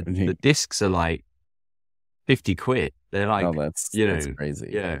discs are like 50 quid. They're like, that's crazy.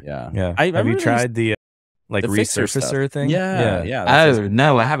 Yeah. Have you tried the like the resurfacer thing? Yeah. Oh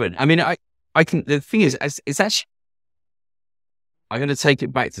no, I haven't. I mean, I can. The thing is, it's actually. I'm going to take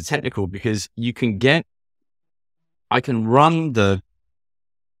it back to technical because I can run the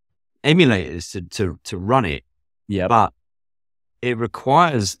emulators to run it. Yeah. But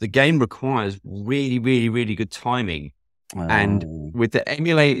the game requires really, really, really good timing. And with the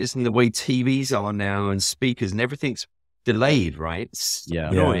emulators and the way TVs are now and speakers and everything's delayed, right? It's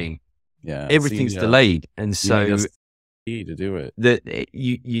annoying. Yeah. Everything's delayed. And so to do it,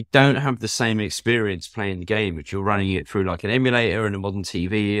 you don't have the same experience playing the game if you're running it through like an emulator and a modern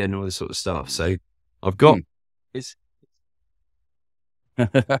TV and all this sort of stuff. So I've got it's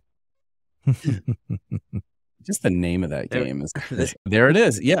just the name of that game is there. It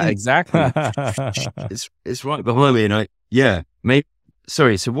is. Yeah, exactly. it's right behind me, and maybe.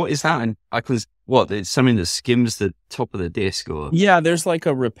 Sorry. So what is that? And it's something that skims the top of the disc, or there's like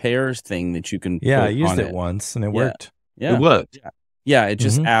a repairs thing that you can. I used it once and it worked. Yeah, it worked. Yeah, it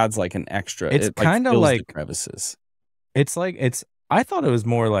just adds like an extra. It's kind of like crevices. It's like I thought it was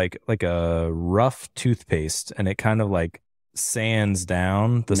more like a rough toothpaste, and it kind of like sands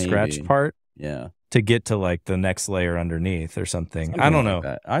down the scratched part. Yeah. To get to like the next layer underneath or something. I don't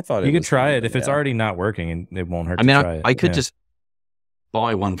know. I thought you could try it if it's already not working, and it won't hurt. I mean, to try it. I could just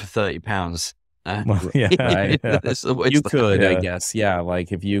buy one for £30. Right. You could, I guess. Yeah,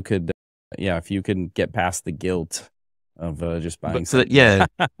 like if you could get past the guilt of just buying something.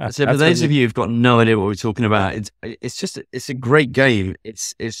 So for those of you who've got no idea what we're talking about, it's a great game.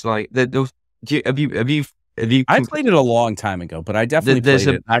 It's like have you? I played it a long time ago, but I definitely played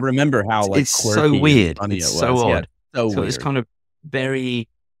it. I remember how like it's so weird. It's so odd. So weird. It's kind of very.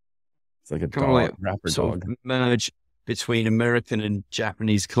 It's like a dog, rapper sort dog. of merge between American and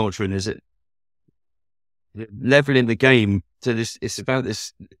Japanese culture, and is it leveling the game to this? It's about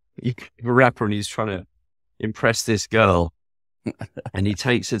this rapper, and he's trying to impress this girl, and he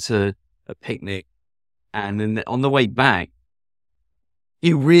takes her to a picnic, and then on the way back,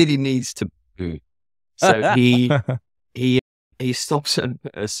 he really needs to poo. So he stops at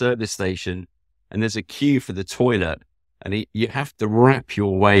a service station, and there's a queue for the toilet, and you have to wrap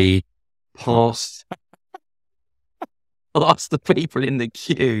your way past the people in the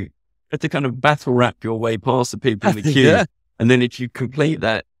queue. You have to kind of battle wrap your way past the people in the queue, Yeah. and then if you complete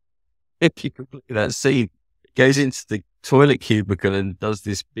that scene, it goes into the toilet cubicle and does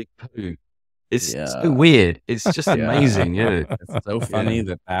this big poo. It's so weird. It's just amazing. Yeah. It's so funny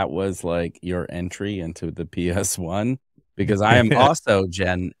that was like your entry into the PS1, because I am also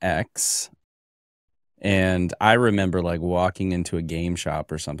Gen X. And I remember like walking into a game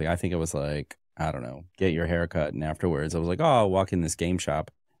shop or something. I think it was like, I don't know, get your hair cut. And afterwards I was like, oh, I'll walk in this game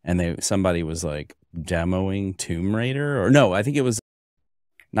shop. And somebody was like demoing Tomb Raider, or no, I think it was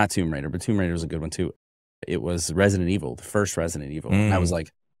not Tomb Raider, but Tomb Raider was a good one too. It was Resident Evil, the first Resident Evil. And I was like,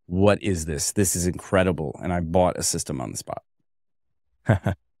 what is this? This is incredible. And I bought a system on the spot.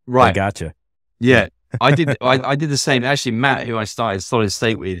 Right. I gotcha. Yeah. I did the same. Actually, Matt, who I started Solid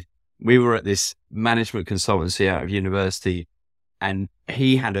State with, we were at this management consultancy out of university, and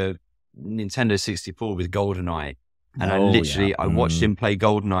he had a Nintendo 64 with GoldenEye. And I watched him play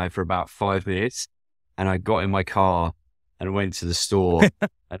GoldenEye for about 5 minutes, and I got in my car and went to the store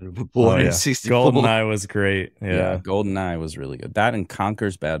and bought a 64. GoldenEye was great. Yeah. GoldenEye was really good. That and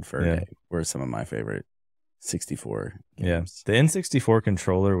Conker's Bad Fur Day were some of my favorite 64 games. The N64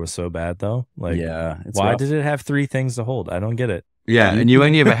 controller was so bad though. Like, why did it have 3 things to hold? I don't get it. Yeah, and you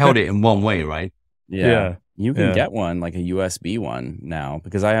only ever held it in one way, right? Yeah. You can get one, like a USB one now,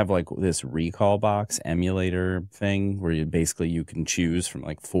 because I have like this Recall Box emulator thing where you can choose from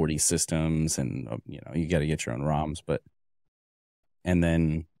like 40 systems, and you got to get your own ROMs. And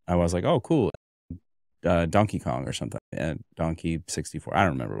then I was like, oh, cool. Donkey Kong or something. Donkey 64. I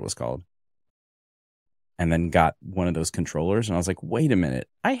don't remember what it was called. And then got one of those controllers, and I was like, wait a minute.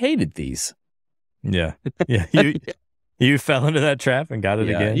 I hated these. Yeah. Yeah. You fell into that trap and got it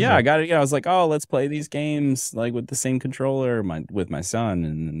again? Yeah, I got it again. I was like, oh, let's play these games like with the same controller with my son.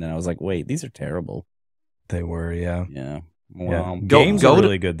 And then I was like, wait, these are terrible. They were, yeah. Yeah. Well, games are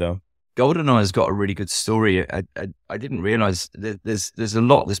really good, though. GoldenEye's got a really good story. I didn't realize there's a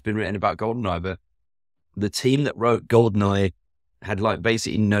lot that's been written about GoldenEye, but the team that wrote GoldenEye had like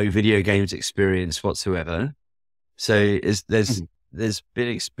basically no video games experience whatsoever. So there's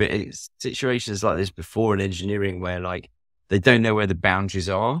been situations like this before in engineering where like they don't know where the boundaries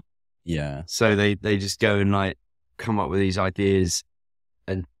are. Yeah. So they just go and like come up with these ideas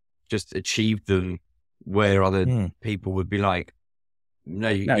and just achieve them where other people would be like, no,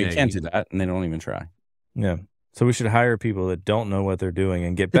 you can't do that. And they don't even try. Yeah. So we should hire people that don't know what they're doing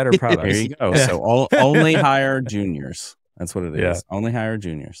and get better products. There you go. Yeah. So only hire juniors. That's what it is. Yeah. Only hire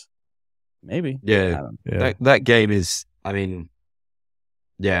juniors. Maybe. Yeah. That game is, I mean,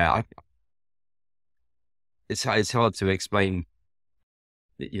 it's hard to explain,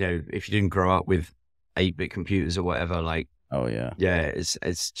 if you didn't grow up with 8-bit computers or whatever, like,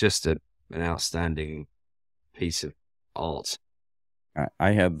 it's just an outstanding piece of art.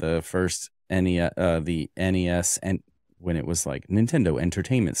 I had the first the NES, and when it was like Nintendo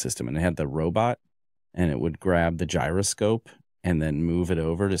Entertainment System, and it had the robot, and it would grab the gyroscope and then move it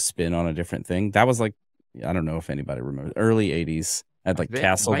over to spin on a different thing. That was like, I don't know if anybody remembers, early 80s. Had like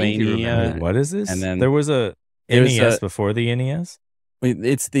Castlevania. What is this? And then there was a NES before the NES?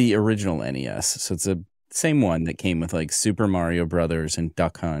 It's the original NES. So it's the same one that came with like Super Mario Brothers and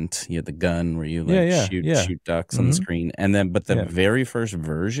Duck Hunt. You had the gun where you shoot ducks on the screen. And then, but the very first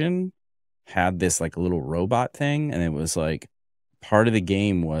version had this like little robot thing. And it was like part of the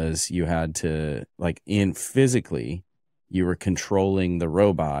game was you had to like physically, you were controlling the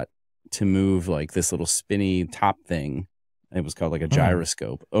robot to move like this little spinny top thing. It was called like a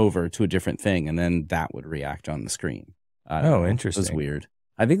gyroscope over to a different thing, and then that would react on the screen. Interesting. It was weird.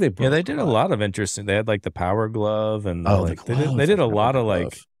 I think they did a lot of interesting. They had like the Power Glove, and they did a lot of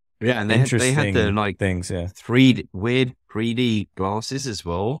like and they had the like things, weird 3D glasses as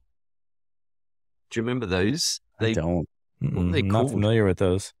well. Do you remember those? I don't. I'm not familiar with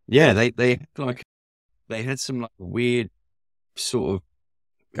those. Yeah, they had some like weird sort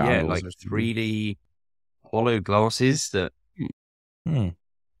of like 3D hollow glasses that.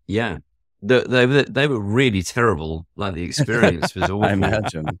 Yeah, they were really terrible. Like the experience was awful. I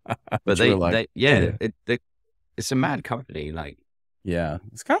imagine, but it's a mad company. Like,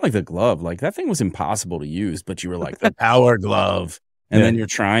 it's kind of like the glove. Like that thing was impossible to use, but you were like the Power Glove, and then you're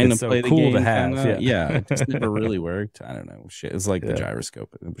trying to play the game. To have, it just never really worked. I don't know. Shit, it's like the gyroscope.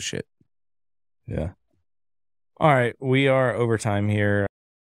 It was shit. Yeah. All right, we are over time here.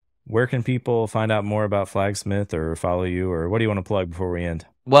 Where can people find out more about Flagsmith or follow you, or what do you want to plug before we end?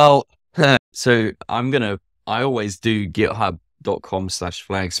 Well, So I always do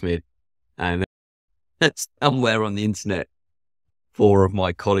github.com/flagsmith, and somewhere on the internet, 4 of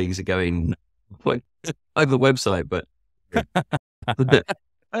my colleagues are going, like, over the website, but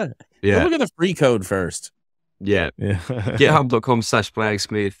yeah. Look at the free code first. Yeah.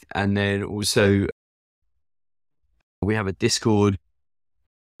 github.com/flagsmith. And then also we have a Discord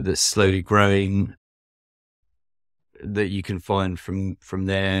that's slowly growing that you can find from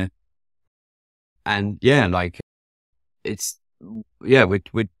there. And yeah, like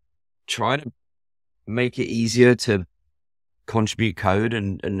we're trying to make it easier to contribute code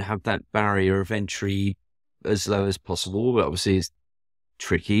and have that barrier of entry as low as possible. But obviously it's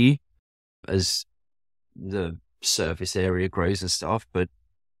tricky as the surface area grows and stuff. But,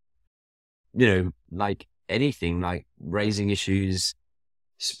 like anything, like raising issues,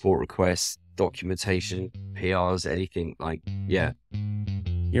 support requests, documentation, PRs, anything, like, yeah.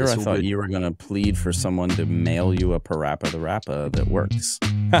 Here I thought you were going to plead for someone to mail you a Parappa the Rappa that works.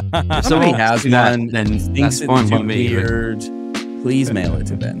 If somebody has one and thinks it's too weird, please mail it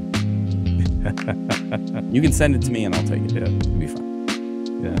to Ben. You can send it to me and I'll take it. Yeah. It'll be fine.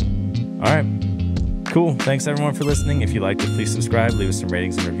 Yeah. All right. Cool. Thanks everyone for listening. If you liked it, please subscribe, leave us some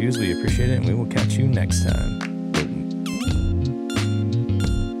ratings and reviews. We appreciate it, and we will catch you next time.